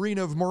in the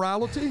arena of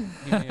morality.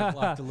 He may have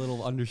lacked a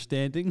little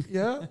understanding.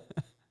 Yeah.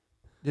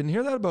 Didn't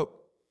hear that about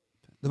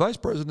the vice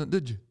president,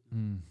 did you?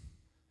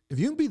 If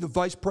you can be the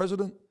vice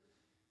president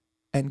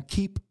and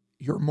keep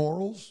your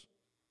morals,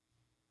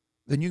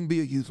 then you can be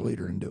a youth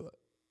leader and do it.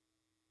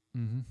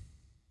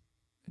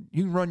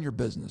 You can run your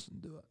business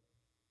and do it.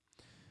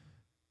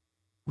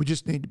 We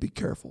just need to be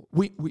careful.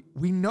 We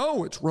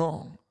know it's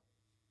wrong.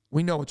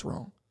 We know it's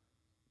wrong.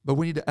 But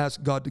we need to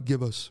ask God to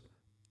give us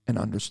an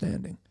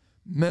understanding.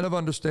 Men of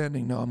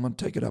understanding, no, I'm going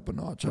to take it up a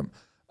notch.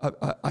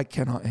 I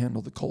cannot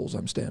handle the coals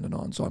I'm standing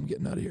on, so I'm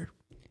getting out of here.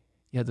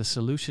 Yeah, the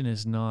solution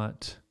is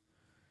not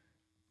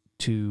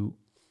to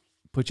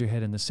put your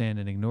head in the sand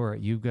and ignore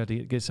it. You've got to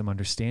get some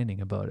understanding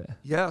about it.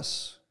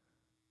 Yes.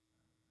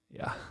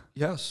 Yeah.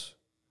 Yes.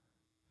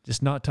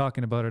 Just not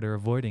talking about it or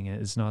avoiding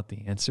it is not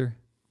the answer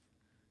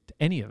to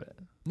any of it.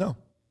 No.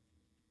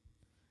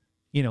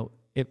 You know,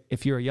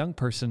 if you're a young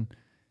person,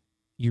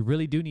 you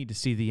really do need to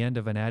see the end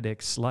of an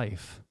addict's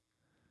life.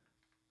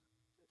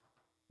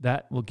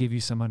 That will give you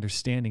some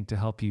understanding to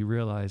help you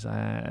realize,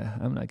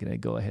 I'm not going to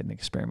go ahead and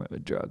experiment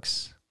with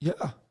drugs.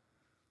 Yeah.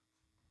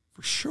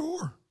 For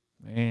sure.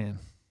 Man.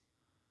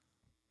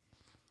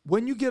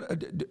 When you get,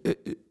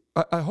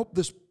 I hope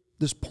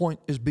this point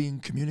is being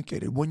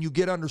communicated. When you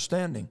get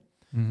understanding,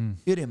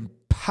 it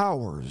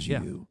empowers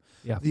you.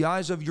 Yeah. The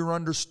eyes of your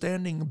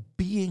understanding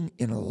being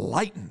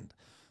enlightened.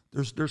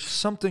 There's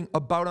something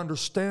about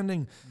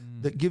understanding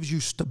that gives you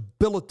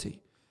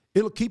stability.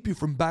 It'll keep you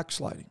from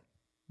backsliding.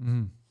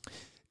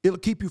 It'll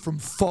keep you from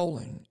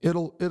falling.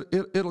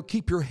 It'll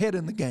keep your head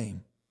in the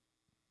game.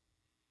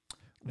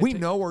 We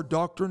know our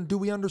doctrine. Do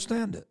we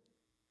understand it?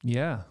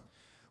 Yeah.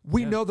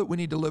 We know that we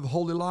need to live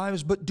holy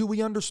lives, but do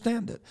we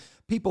understand it?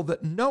 People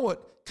that know it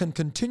can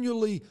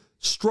continually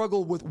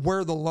struggle with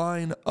where the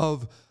line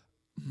of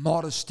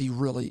modesty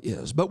really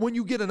is. But when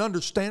you get an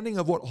understanding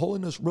of what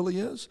holiness really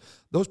is,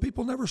 those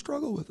people never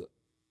struggle with it.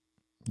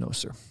 No,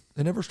 sir.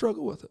 They never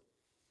struggle with it.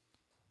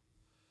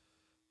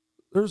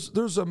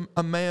 There's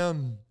a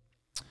man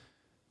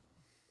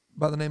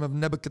by the name of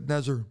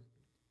Nebuchadnezzar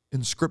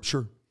in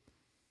Scripture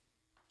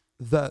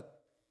that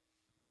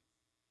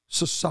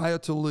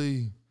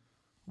societally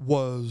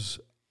was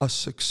a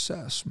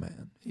success,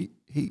 man.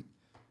 He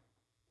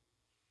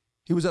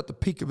was at the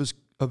peak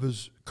of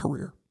his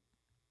career.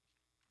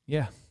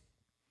 Yeah.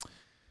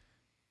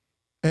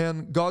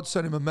 And God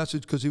sent him a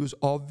message because he was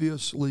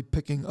obviously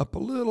picking up a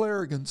little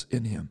arrogance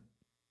in him.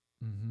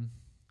 And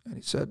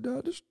he said,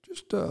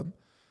 just a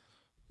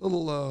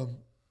little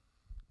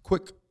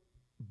quick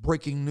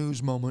breaking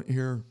news moment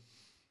here.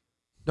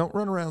 Don't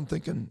run around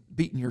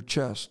beating your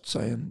chest,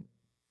 saying,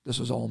 this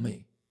is all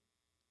me.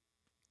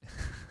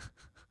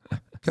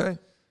 Okay?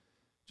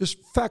 Just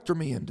factor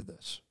me into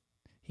this.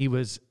 He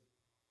was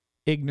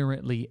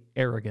ignorantly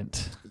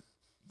arrogant,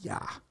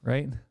 Yeah.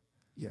 right?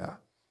 Yeah.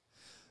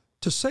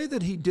 To say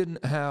that he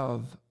didn't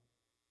have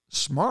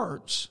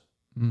smarts,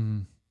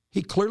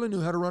 he clearly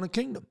knew how to run a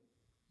kingdom.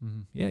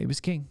 Yeah, he was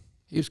king.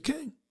 He was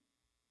king.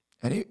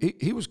 And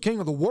he was king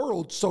of the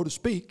world, so to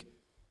speak.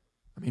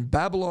 I mean,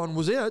 Babylon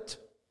was it.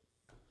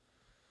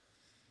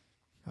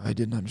 I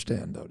didn't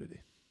understand, though, did he?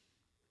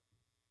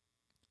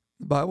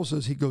 The Bible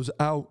says he goes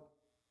out.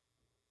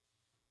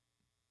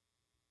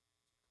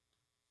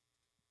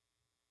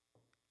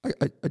 I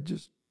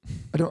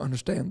don't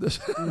understand this.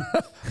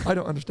 I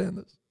don't understand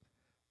this.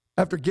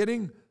 After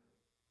getting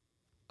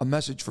a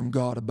message from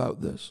God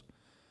about this,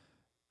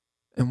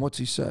 and what's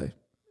he say?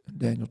 In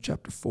Daniel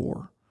chapter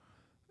 4,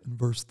 in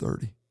verse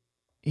 30.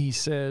 He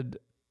said,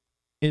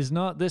 "Is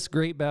not this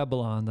great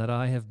Babylon that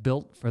I have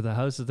built for the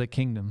house of the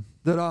kingdom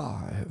That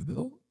I have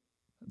built.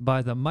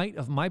 by the might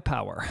of my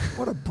power?"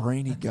 What a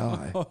brainy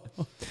guy.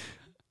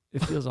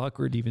 It feels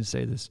awkward to even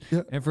say this.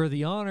 Yeah. "And for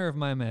the honor of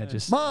my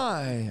majesty."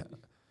 My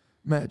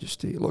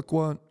majesty, look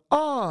what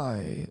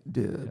I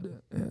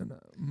did in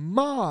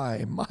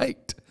my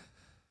might.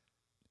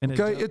 And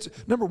Okay, it's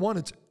number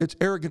one, it's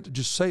arrogant to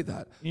just say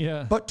that.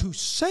 yeah. But to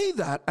say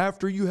that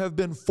after you have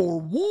been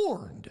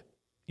forewarned,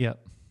 Yeah.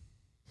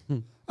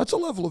 that's a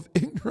level of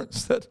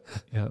ignorance that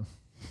Yeah.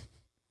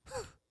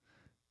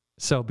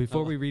 So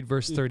before we read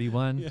verse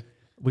 31,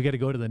 we got to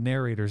go to the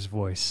narrator's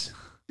voice.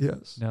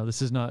 yes. Now,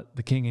 this is not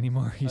the king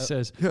anymore. He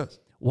says, Yes.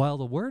 "While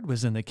the word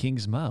was in the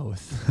king's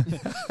mouth,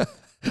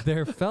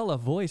 there fell a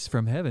voice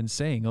from heaven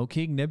saying, O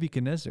King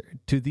Nebuchadnezzar,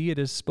 to thee it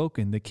is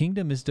spoken, the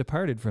kingdom is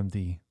departed from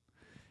thee,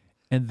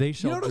 and they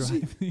shall notice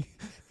drive thee."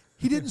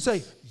 He didn't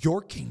say,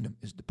 your kingdom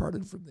is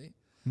departed from thee.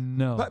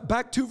 No.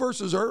 Back 2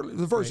 verses earlier,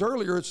 the verse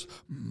earlier, it's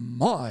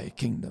my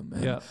kingdom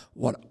and Yeah.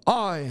 what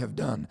I have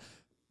done.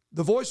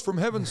 The voice from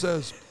heaven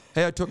says,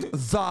 hey, I took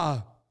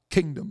the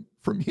kingdom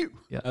from you.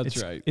 Yeah, That's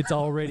it's, right. It's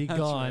already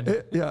gone.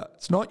 Yeah,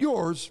 it's not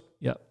yours.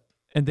 Yeah.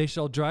 "And they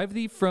shall drive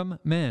thee from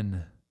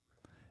men,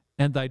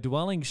 and thy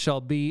dwelling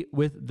shall be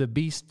with the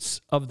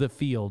beasts of the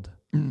field.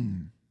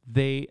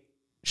 They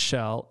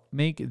shall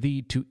make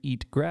thee to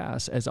eat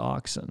grass as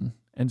oxen,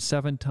 and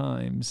 7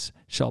 times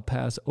shall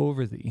pass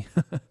over thee,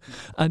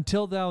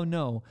 until thou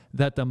know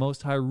that the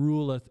Most High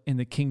ruleth in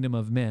the kingdom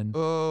of men,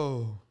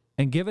 Oh,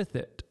 and giveth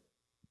it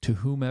to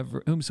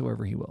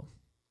whomsoever he will."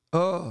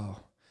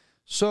 oh.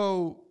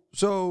 So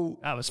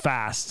That was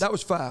fast. that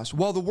was fast.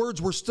 While the words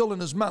were still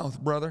in his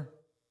mouth, brother,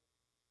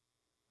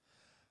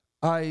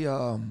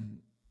 I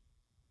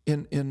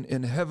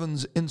in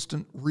heaven's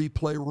instant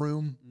replay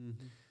room,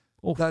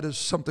 Oh. that is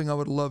something I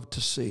would love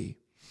to see.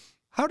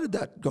 How did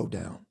that go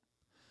down?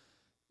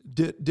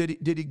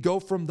 Did he go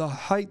from the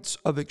heights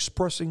of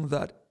expressing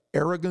that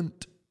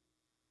arrogant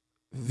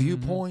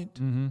viewpoint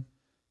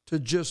to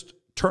just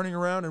turning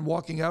around and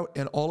walking out,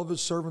 and all of his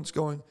servants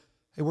going,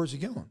 "Hey, where's he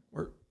going?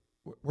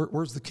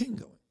 Where's the king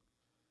going?"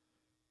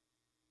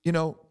 You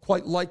know,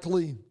 quite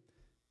likely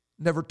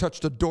never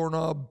touched a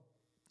doorknob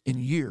in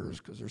years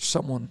because there's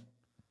someone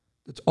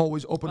that's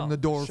always opening the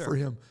door for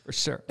him. For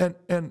sure. And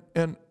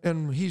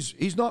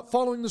he's not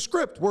following the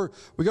script.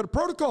 We got a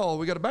protocol,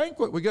 we got a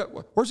banquet,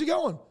 where's he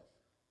going?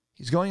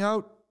 He's going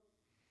out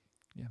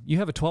Yeah. You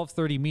have a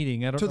 12:30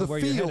 meeting. I don't to know the where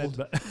you're headed, field,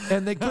 but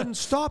and they couldn't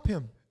stop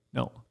him.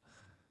 no.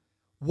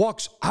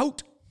 Walks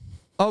out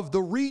of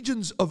the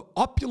regions of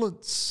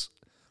opulence,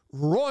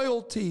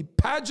 royalty,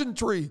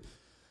 pageantry,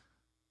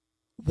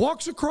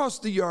 walks across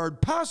the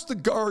yard, past the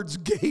guard's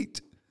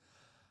gate,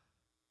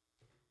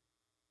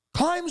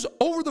 climbs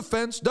over the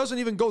fence, doesn't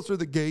even go through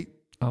the gate,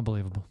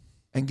 Unbelievable.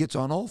 and gets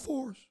on all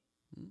fours.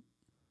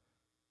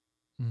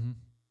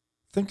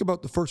 Think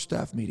about the first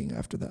staff meeting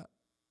after that.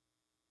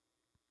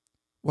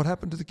 What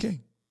happened to the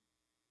king?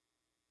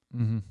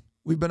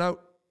 We've been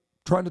out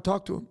trying to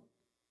talk to him.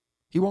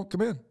 He won't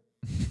come in.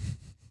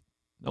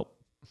 Nope.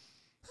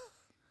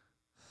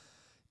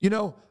 You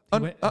know,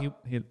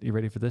 You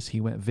ready for this? He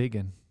went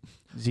vegan.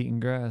 He's eating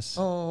grass.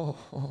 oh,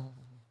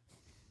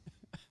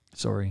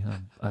 Sorry,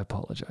 I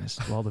apologize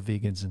to all the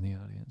vegans in the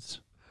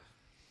audience.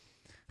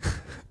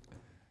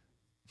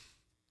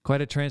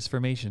 Quite a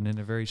transformation in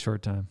a very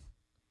short time.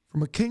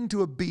 from a king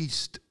to a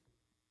beast,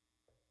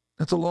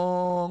 that's a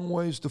long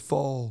ways to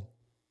fall.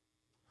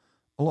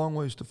 A long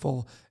ways to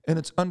fall. And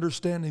it's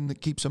understanding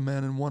that keeps a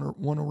man in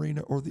one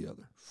arena or the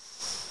other.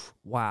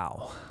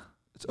 Wow.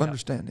 It's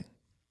understanding.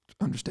 It's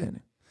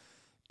understanding.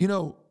 You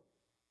know,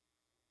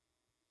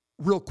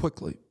 real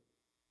quickly,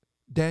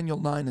 Daniel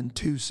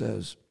 9:2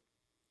 says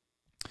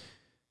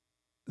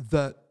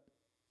that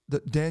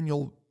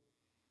Daniel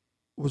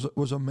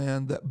was a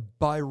man that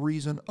by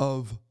reason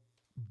of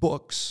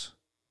books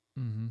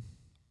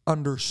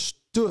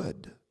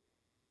understood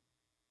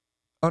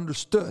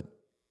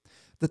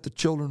that the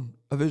children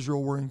of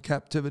Israel were in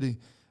captivity,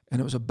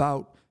 and it was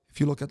about, if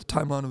you look at the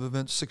timeline of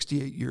events,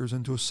 68 years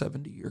into a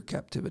 70-year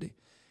captivity.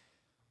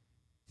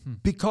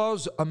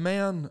 Because a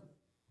man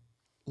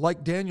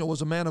like Daniel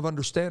was a man of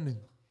understanding,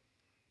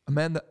 a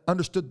man that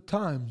understood the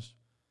times,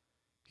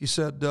 he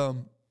said, I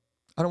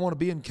don't want to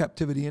be in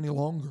captivity any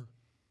longer.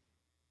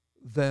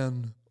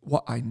 than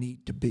what I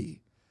need to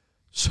be.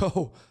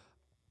 So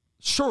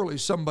surely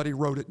somebody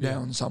wrote it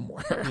down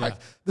somewhere. Like,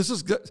 this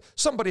is good.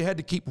 Somebody had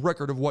to keep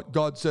record of what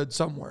God said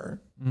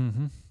somewhere.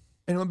 Mm-hmm. And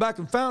he went back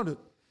and found it.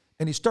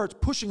 And he starts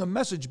pushing a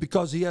message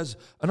because he has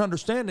an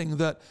understanding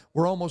that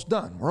we're almost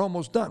done. We're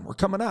almost done. We're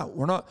coming out.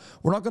 We're not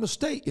going to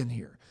stay in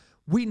here.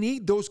 We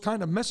need those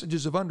kind of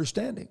messages of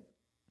understanding.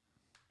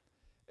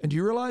 And do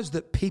you realize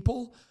that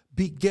people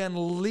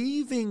began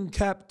leaving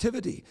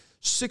captivity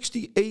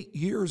 68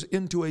 years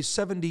into a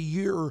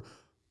 70-year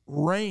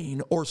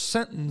reign or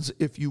sentence,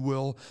 if you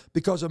will,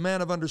 because a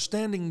man of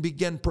understanding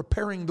began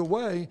preparing the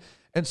way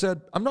and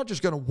said, I'm not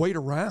just going to wait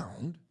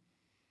around,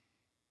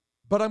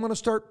 but I'm going to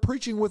start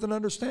preaching with an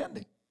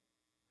understanding.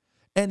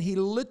 And he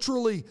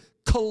literally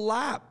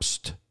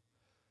collapsed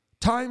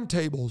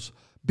timetables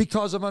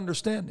because of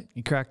understanding.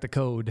 He cracked the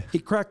code. He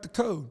cracked the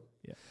code.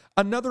 Yeah.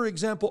 Another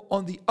example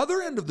on the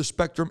other end of the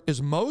spectrum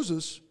is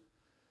Moses,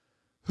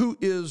 who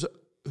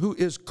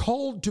is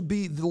called to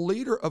be the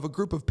leader of a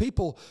group of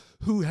people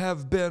who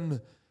have been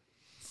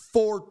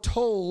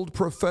foretold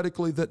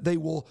prophetically that they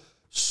will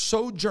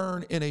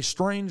sojourn in a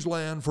strange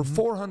land for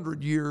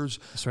 400 years.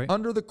 That's right.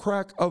 Under the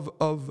crack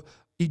of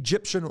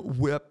Egyptian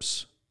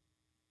whips.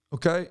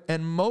 Okay?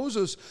 And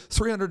Moses,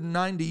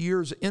 390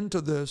 years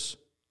into this,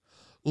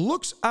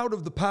 looks out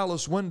of the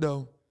palace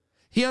window.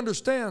 He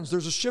understands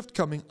there's a shift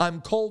coming.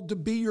 I'm called to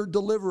be your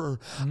deliverer.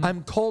 Mm-hmm.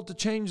 I'm called to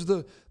change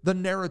the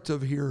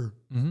narrative here.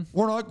 Mm-hmm.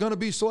 We're not going to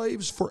be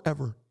slaves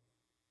forever.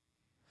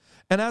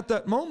 And at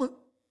that moment,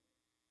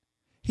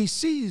 he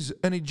sees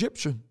an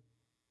Egyptian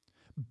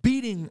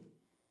beating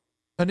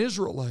an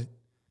Israelite,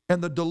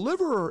 and the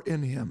deliverer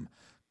in him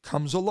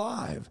comes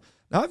alive.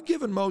 Now, I've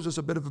given Moses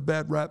a bit of a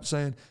bad rap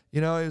saying, he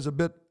was a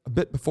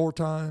bit before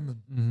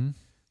time and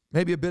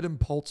maybe a bit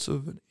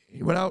impulsive. And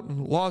he went out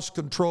and lost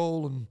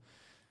control and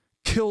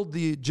killed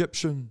the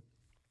Egyptian.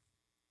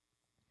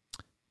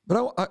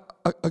 But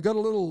I got a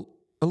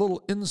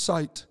little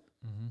insight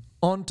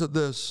onto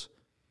this,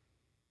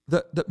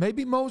 that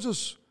maybe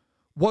Moses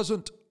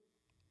wasn't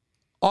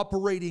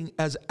operating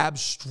as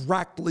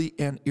abstractly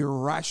and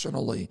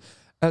irrationally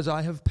as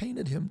I have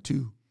painted him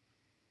to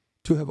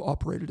have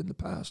operated in the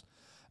past.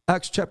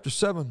 Acts chapter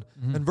 7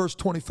 and verse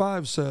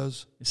 25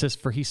 says, it says,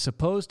 for he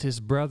supposed his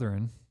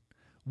brethren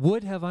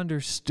would have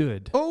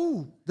understood.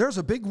 Oh, there's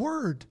a big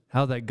word.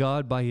 How that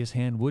God by his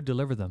hand would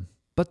deliver them,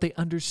 but they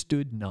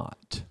understood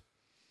not.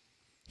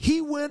 He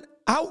went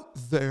out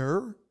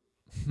there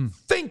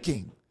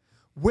thinking,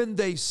 when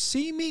they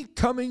see me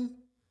coming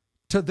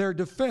to their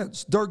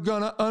defense, they're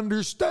going to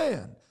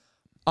understand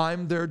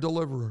I'm their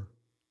deliverer.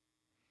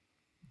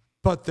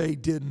 But they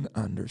didn't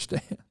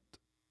understand.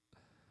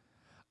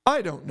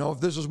 I don't know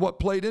if this is what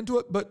played into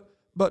it,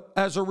 but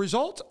as a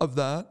result of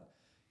that,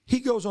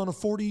 he goes on a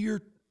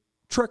 40-year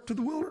trek to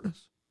the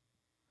wilderness.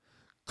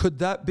 Could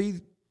that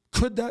be,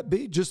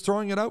 just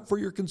throwing it out for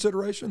your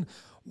consideration,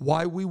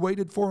 why we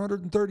waited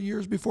 430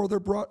 years before they're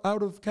brought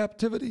out of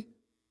captivity?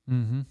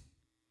 Mm-hmm.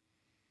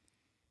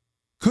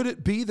 Could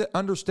it be that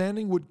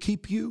understanding would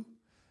keep you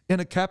in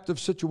a captive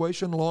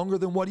situation longer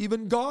than what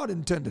even God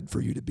intended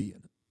for you to be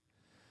in?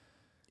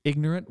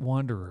 Ignorant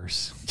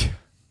wanderers.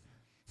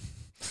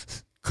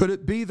 Could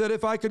it be that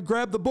if I could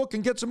grab the book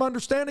and get some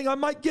understanding, I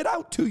might get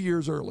out 2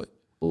 years early?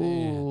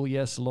 Oh,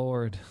 yes,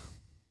 Lord.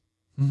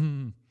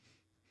 Mm-hmm.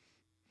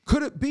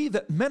 Could it be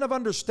that men of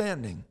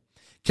understanding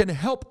can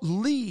help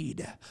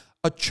lead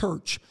a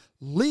church,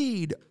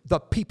 lead the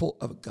people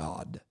of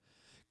God?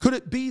 Could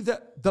it be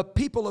that the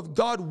people of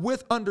God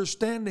with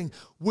understanding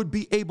would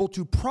be able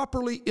to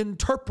properly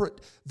interpret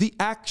the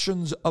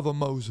actions of a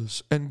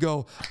Moses and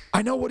go,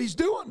 I know what he's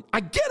doing. I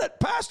get it,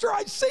 Pastor.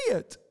 I see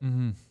it.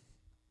 Mm-hmm.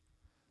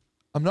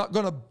 I'm not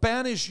going to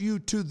banish you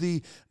to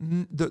the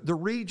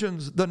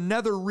regions, the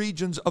nether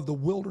regions of the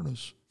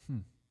wilderness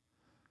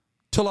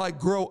till I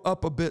grow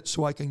up a bit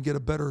so I can get a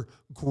better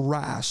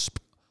grasp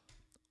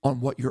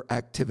on what your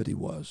activity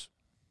was.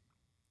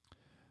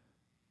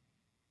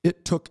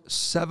 It took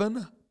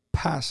 7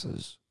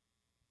 passes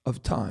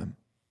of time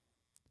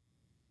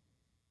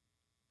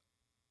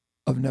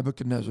of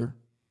Nebuchadnezzar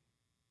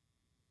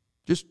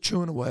just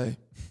chewing away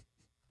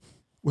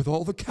with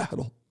all the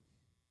cattle.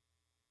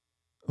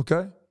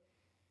 Okay?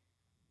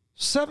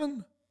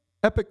 7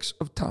 epochs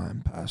of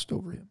time passed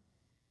over him.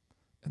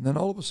 And then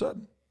all of a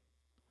sudden,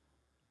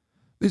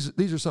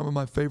 these are some of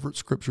my favorite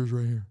scriptures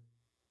right here.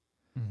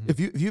 Mm-hmm.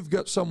 If you've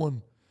got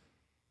someone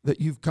that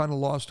you've kind of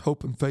lost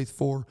hope and faith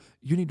for,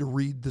 you need to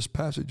read this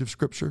passage of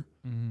Scripture.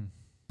 Mm-hmm.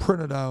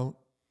 Print it out.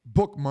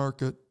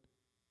 Bookmark it.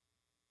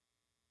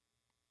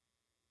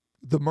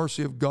 The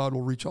mercy of God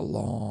will reach a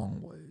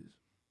long ways.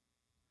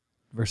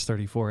 Verse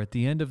 34, at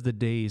the end of the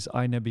days,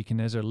 I,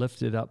 Nebuchadnezzar,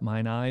 lifted up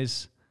mine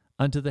eyes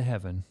unto the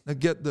heaven. Now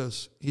get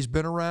this. He's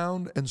been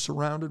around and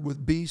surrounded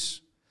with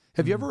beasts.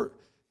 Have you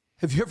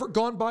ever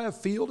gone by a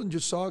field and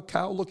just saw a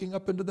cow looking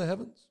up into the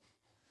heavens?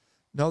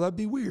 No, that'd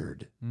be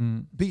weird.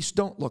 Beasts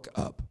don't look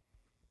up.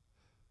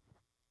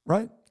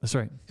 Right? That's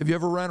right. Have you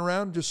ever ran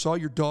around and just saw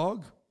your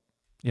dog?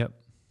 Yep.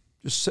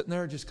 Just sitting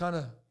there, just kind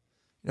of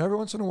Every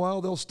once in a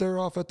while, they'll stare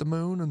off at the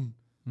moon,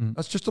 and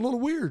that's just a little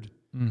weird.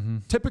 Mm-hmm.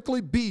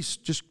 Typically, beasts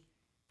just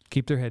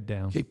Keep their head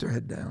down. keep their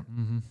head down.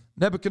 Mm-hmm.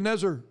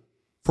 Nebuchadnezzar,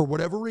 for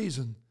whatever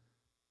reason,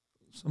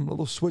 some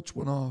little switch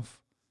went off,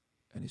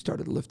 and he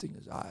started lifting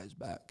his eyes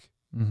back.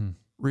 Mm-hmm.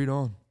 Read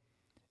on.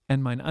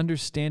 And mine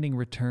understanding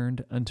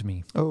returned unto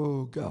me,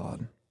 Oh,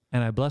 God.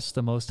 and I blessed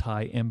the Most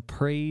High, and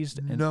praised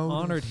and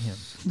honored him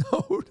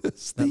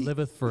Notice that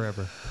liveth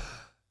forever.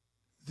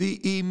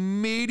 the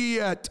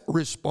immediate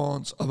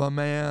response of a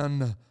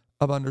man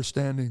of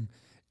understanding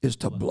is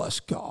to bless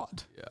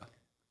God. Yeah.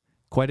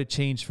 Quite a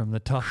change from the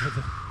top of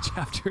the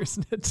chapter,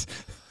 isn't it?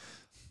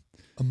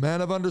 A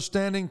man of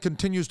understanding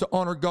continues to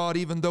honor God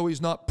even though he's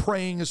not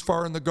praying as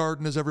far in the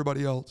garden as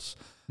everybody else.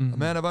 A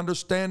man of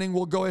understanding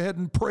will go ahead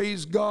and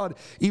praise God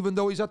even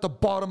though he's at the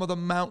bottom of the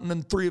mountain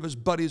and 3 of his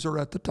buddies are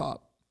at the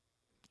top.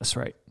 That's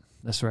right.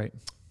 That's right.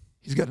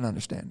 He's got an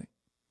understanding.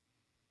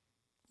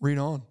 Read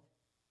on.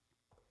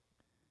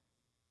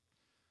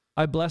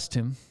 I blessed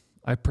him,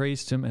 I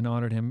praised him, and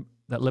honored him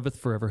that liveth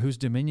forever, whose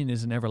dominion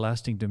is an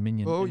everlasting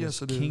dominion. Oh, and yes,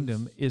 his it is.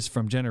 kingdom is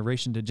from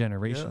generation to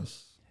generation.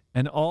 Yes.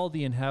 And all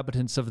the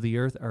inhabitants of the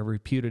earth are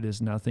reputed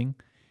as nothing.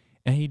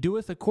 And he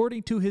doeth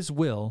according to his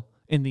will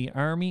in the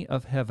army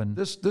of heaven.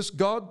 This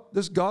God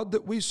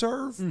that we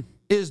serve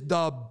is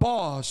the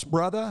boss,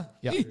 brother.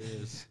 Yeah.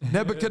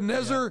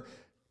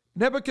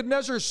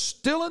 Nebuchadnezzar's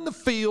still in the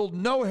field,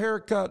 no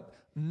haircut,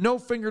 no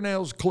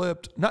fingernails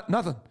clipped,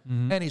 nothing.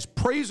 And he's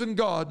praising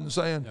God and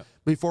saying,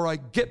 before I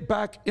get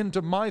back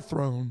into my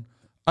throne,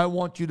 I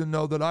want you to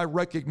know that I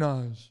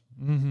recognize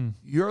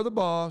you're the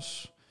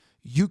boss,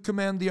 you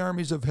command the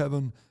armies of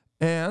heaven,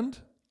 and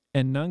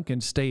none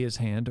can stay his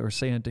hand or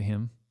say unto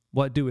him,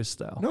 what doest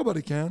thou?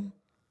 nobody can.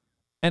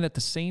 And at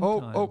the same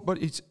time... But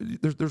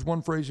there's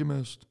one phrase you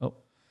missed. Oh.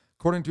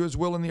 According to his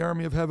will in the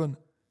army of heaven.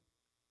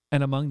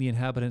 And among the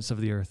inhabitants of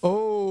the earth.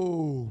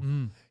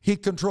 He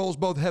controls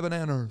both heaven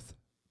and earth.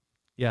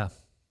 Yeah.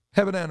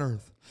 Heaven and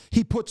earth.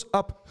 He puts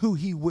up who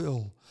he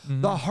will.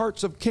 The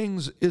hearts of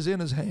kings is in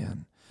his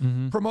hand.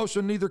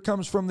 Promotion neither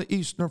comes from the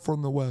east nor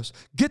from the west.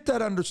 Get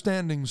that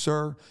understanding,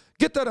 sir.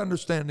 Get that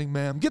understanding,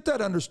 ma'am. Get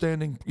that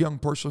understanding, young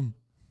person.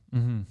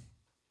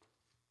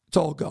 It's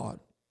all God.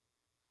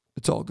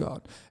 It's all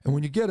God. And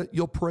when you get it,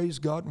 you'll praise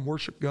God and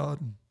worship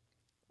God. And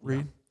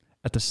read.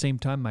 At the same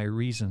time, my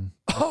reason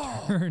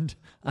returned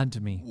unto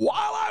me. While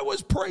I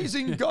was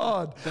praising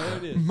God, There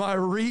it is. my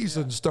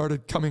reason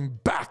started coming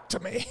back to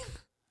me.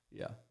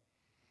 Yeah.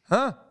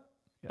 Huh?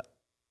 Yeah.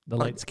 The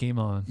lights came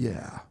on.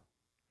 Yeah.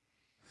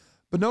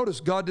 But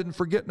notice, God didn't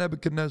forget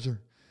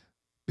Nebuchadnezzar,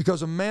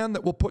 because a man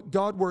that will put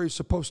God where he's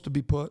supposed to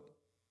be put,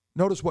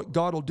 notice what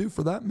God will do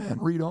for that man.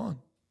 Read on.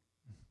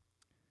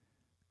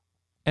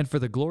 And for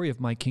the glory of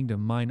my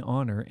kingdom, mine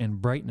honor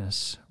and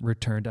brightness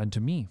returned unto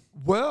me.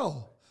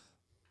 Well,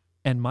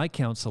 And my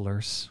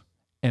counselors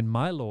and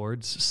my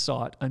lords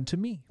sought unto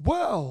me.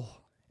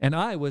 well, And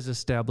I was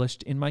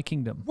established in my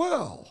kingdom.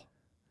 well.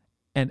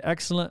 And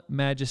excellent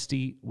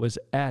majesty was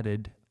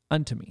added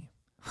unto me.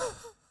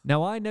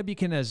 Now I,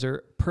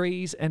 Nebuchadnezzar,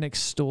 praise and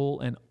extol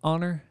and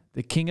honor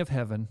the King of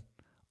heaven,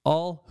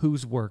 all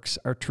whose works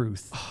are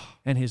truth,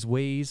 and his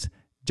ways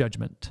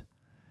judgment.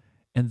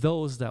 And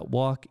those that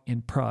walk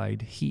in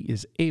pride he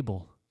is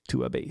able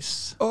to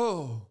abase.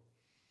 Oh,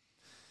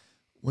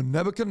 when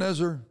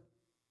Nebuchadnezzar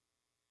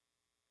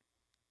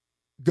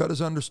got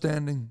his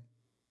understanding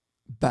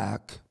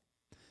back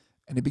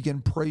and he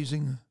began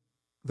praising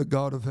the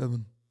God of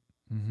heaven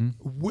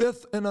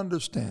with an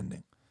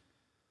understanding.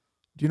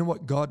 Do you know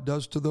what God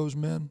does to those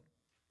men?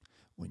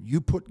 When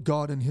you put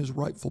God in his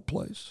rightful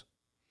place,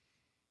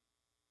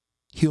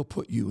 he'll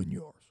put you in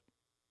yours.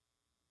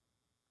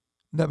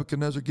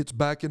 Nebuchadnezzar gets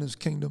back in his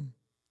kingdom.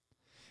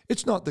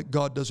 It's not that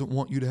God doesn't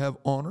want you to have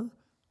honor,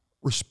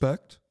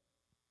 respect.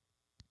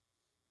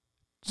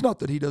 It's not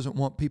that he doesn't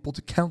want people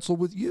to counsel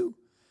with you.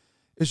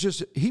 It's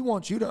just he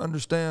wants you to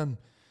understand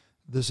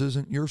this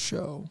isn't your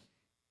show.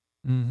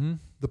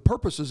 The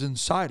purpose is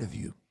inside of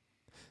you.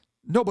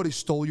 Nobody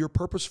stole your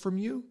purpose from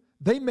you.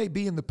 They may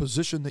be in the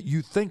position that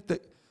you think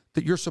that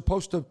you're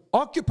supposed to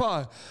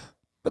occupy,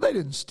 but they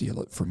didn't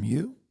steal it from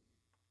you.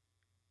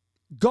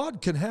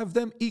 God can have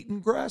them eating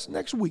grass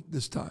next week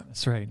this time.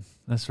 That's right.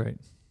 That's right.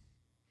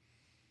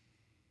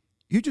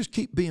 You just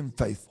keep being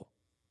faithful.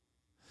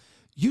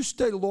 You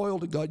stay loyal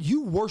to God.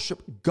 You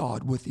worship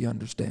God with the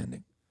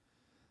understanding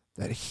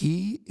that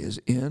he is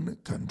in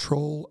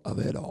control of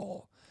it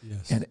all.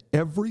 Yes. And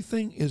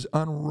everything is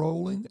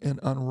unrolling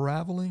and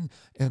unraveling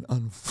and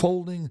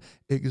unfolding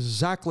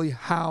exactly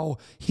how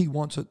he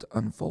wants it to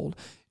unfold.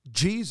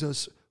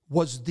 Jesus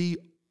was the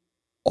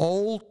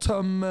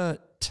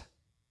ultimate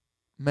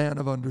man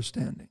of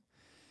understanding.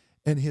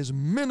 And his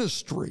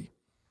ministry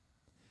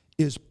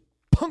is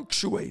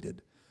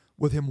punctuated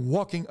with him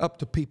walking up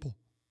to people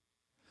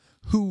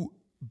who,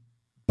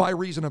 by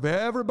reason of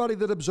everybody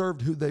that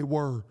observed who they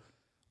were,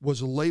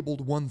 was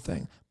labeled one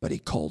thing, but he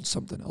called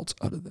something else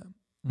out of them.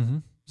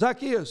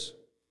 Zacchaeus,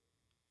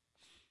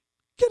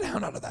 get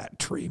down out of that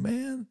tree,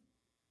 man.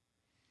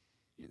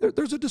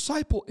 There's a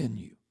disciple in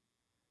you.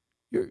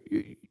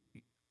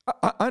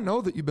 I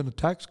know that you've been a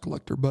tax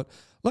collector, but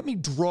let me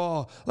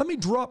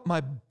drop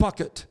my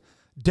bucket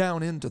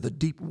down into the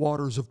deep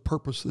waters of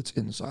purpose that's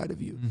inside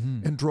of you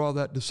and draw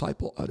that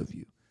disciple out of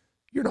you.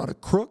 You're not a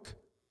crook.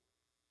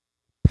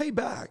 Pay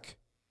back.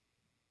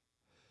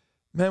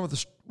 Man with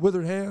a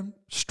withered hand,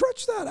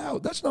 stretch that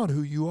out. That's not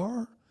who you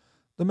are.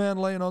 The man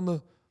laying on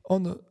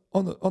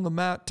the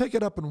mat, take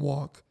it up and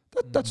walk.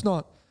 That's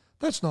not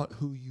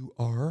who you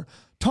are.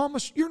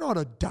 Thomas, you're not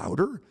a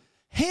doubter.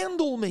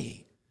 Handle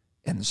me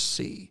and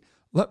see.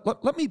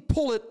 Let me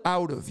pull it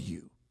out of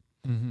you.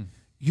 Mm-hmm.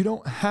 You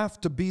don't have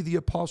to be the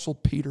Apostle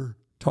Peter,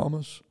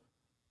 Thomas.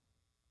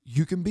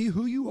 You can be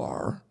who you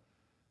are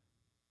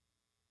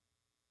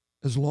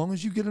as long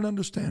as you get an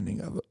understanding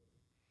of it.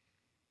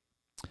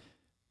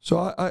 So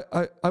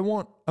I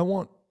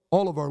want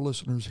all of our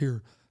listeners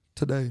here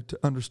today to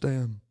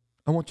understand.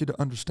 I want you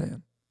to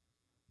understand.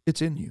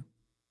 It's in you.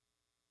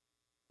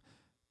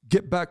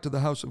 Get back to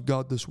the house of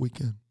God this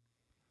weekend.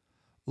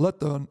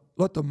 Let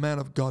the man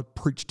of God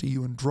preach to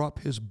you and drop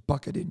his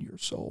bucket in your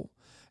soul.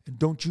 And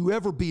don't you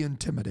ever be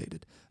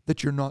intimidated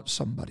that you're not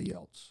somebody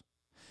else.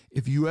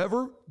 If you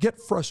ever get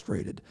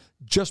frustrated,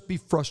 just be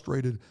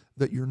frustrated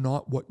that you're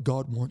not what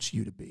God wants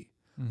you to be.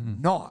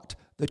 Mm-hmm. Not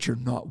that you're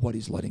not what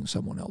he's letting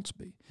someone else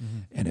be. Mm-hmm.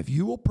 And if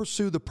you will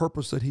pursue the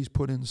purpose that he's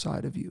put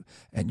inside of you,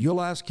 and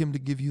you'll ask him to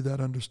give you that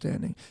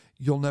understanding,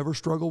 you'll never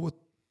struggle with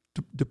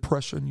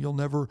depression. You'll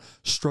never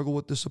struggle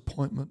with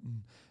disappointment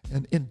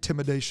and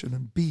intimidation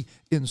and be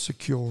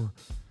insecure.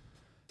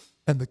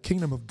 And the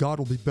kingdom of God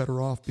will be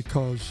better off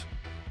because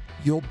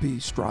you'll be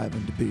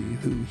striving to be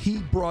who he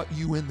brought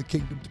you in the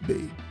kingdom to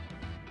be.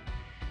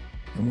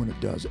 And when it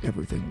does,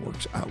 everything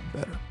works out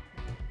better.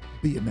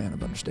 Be a man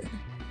of understanding.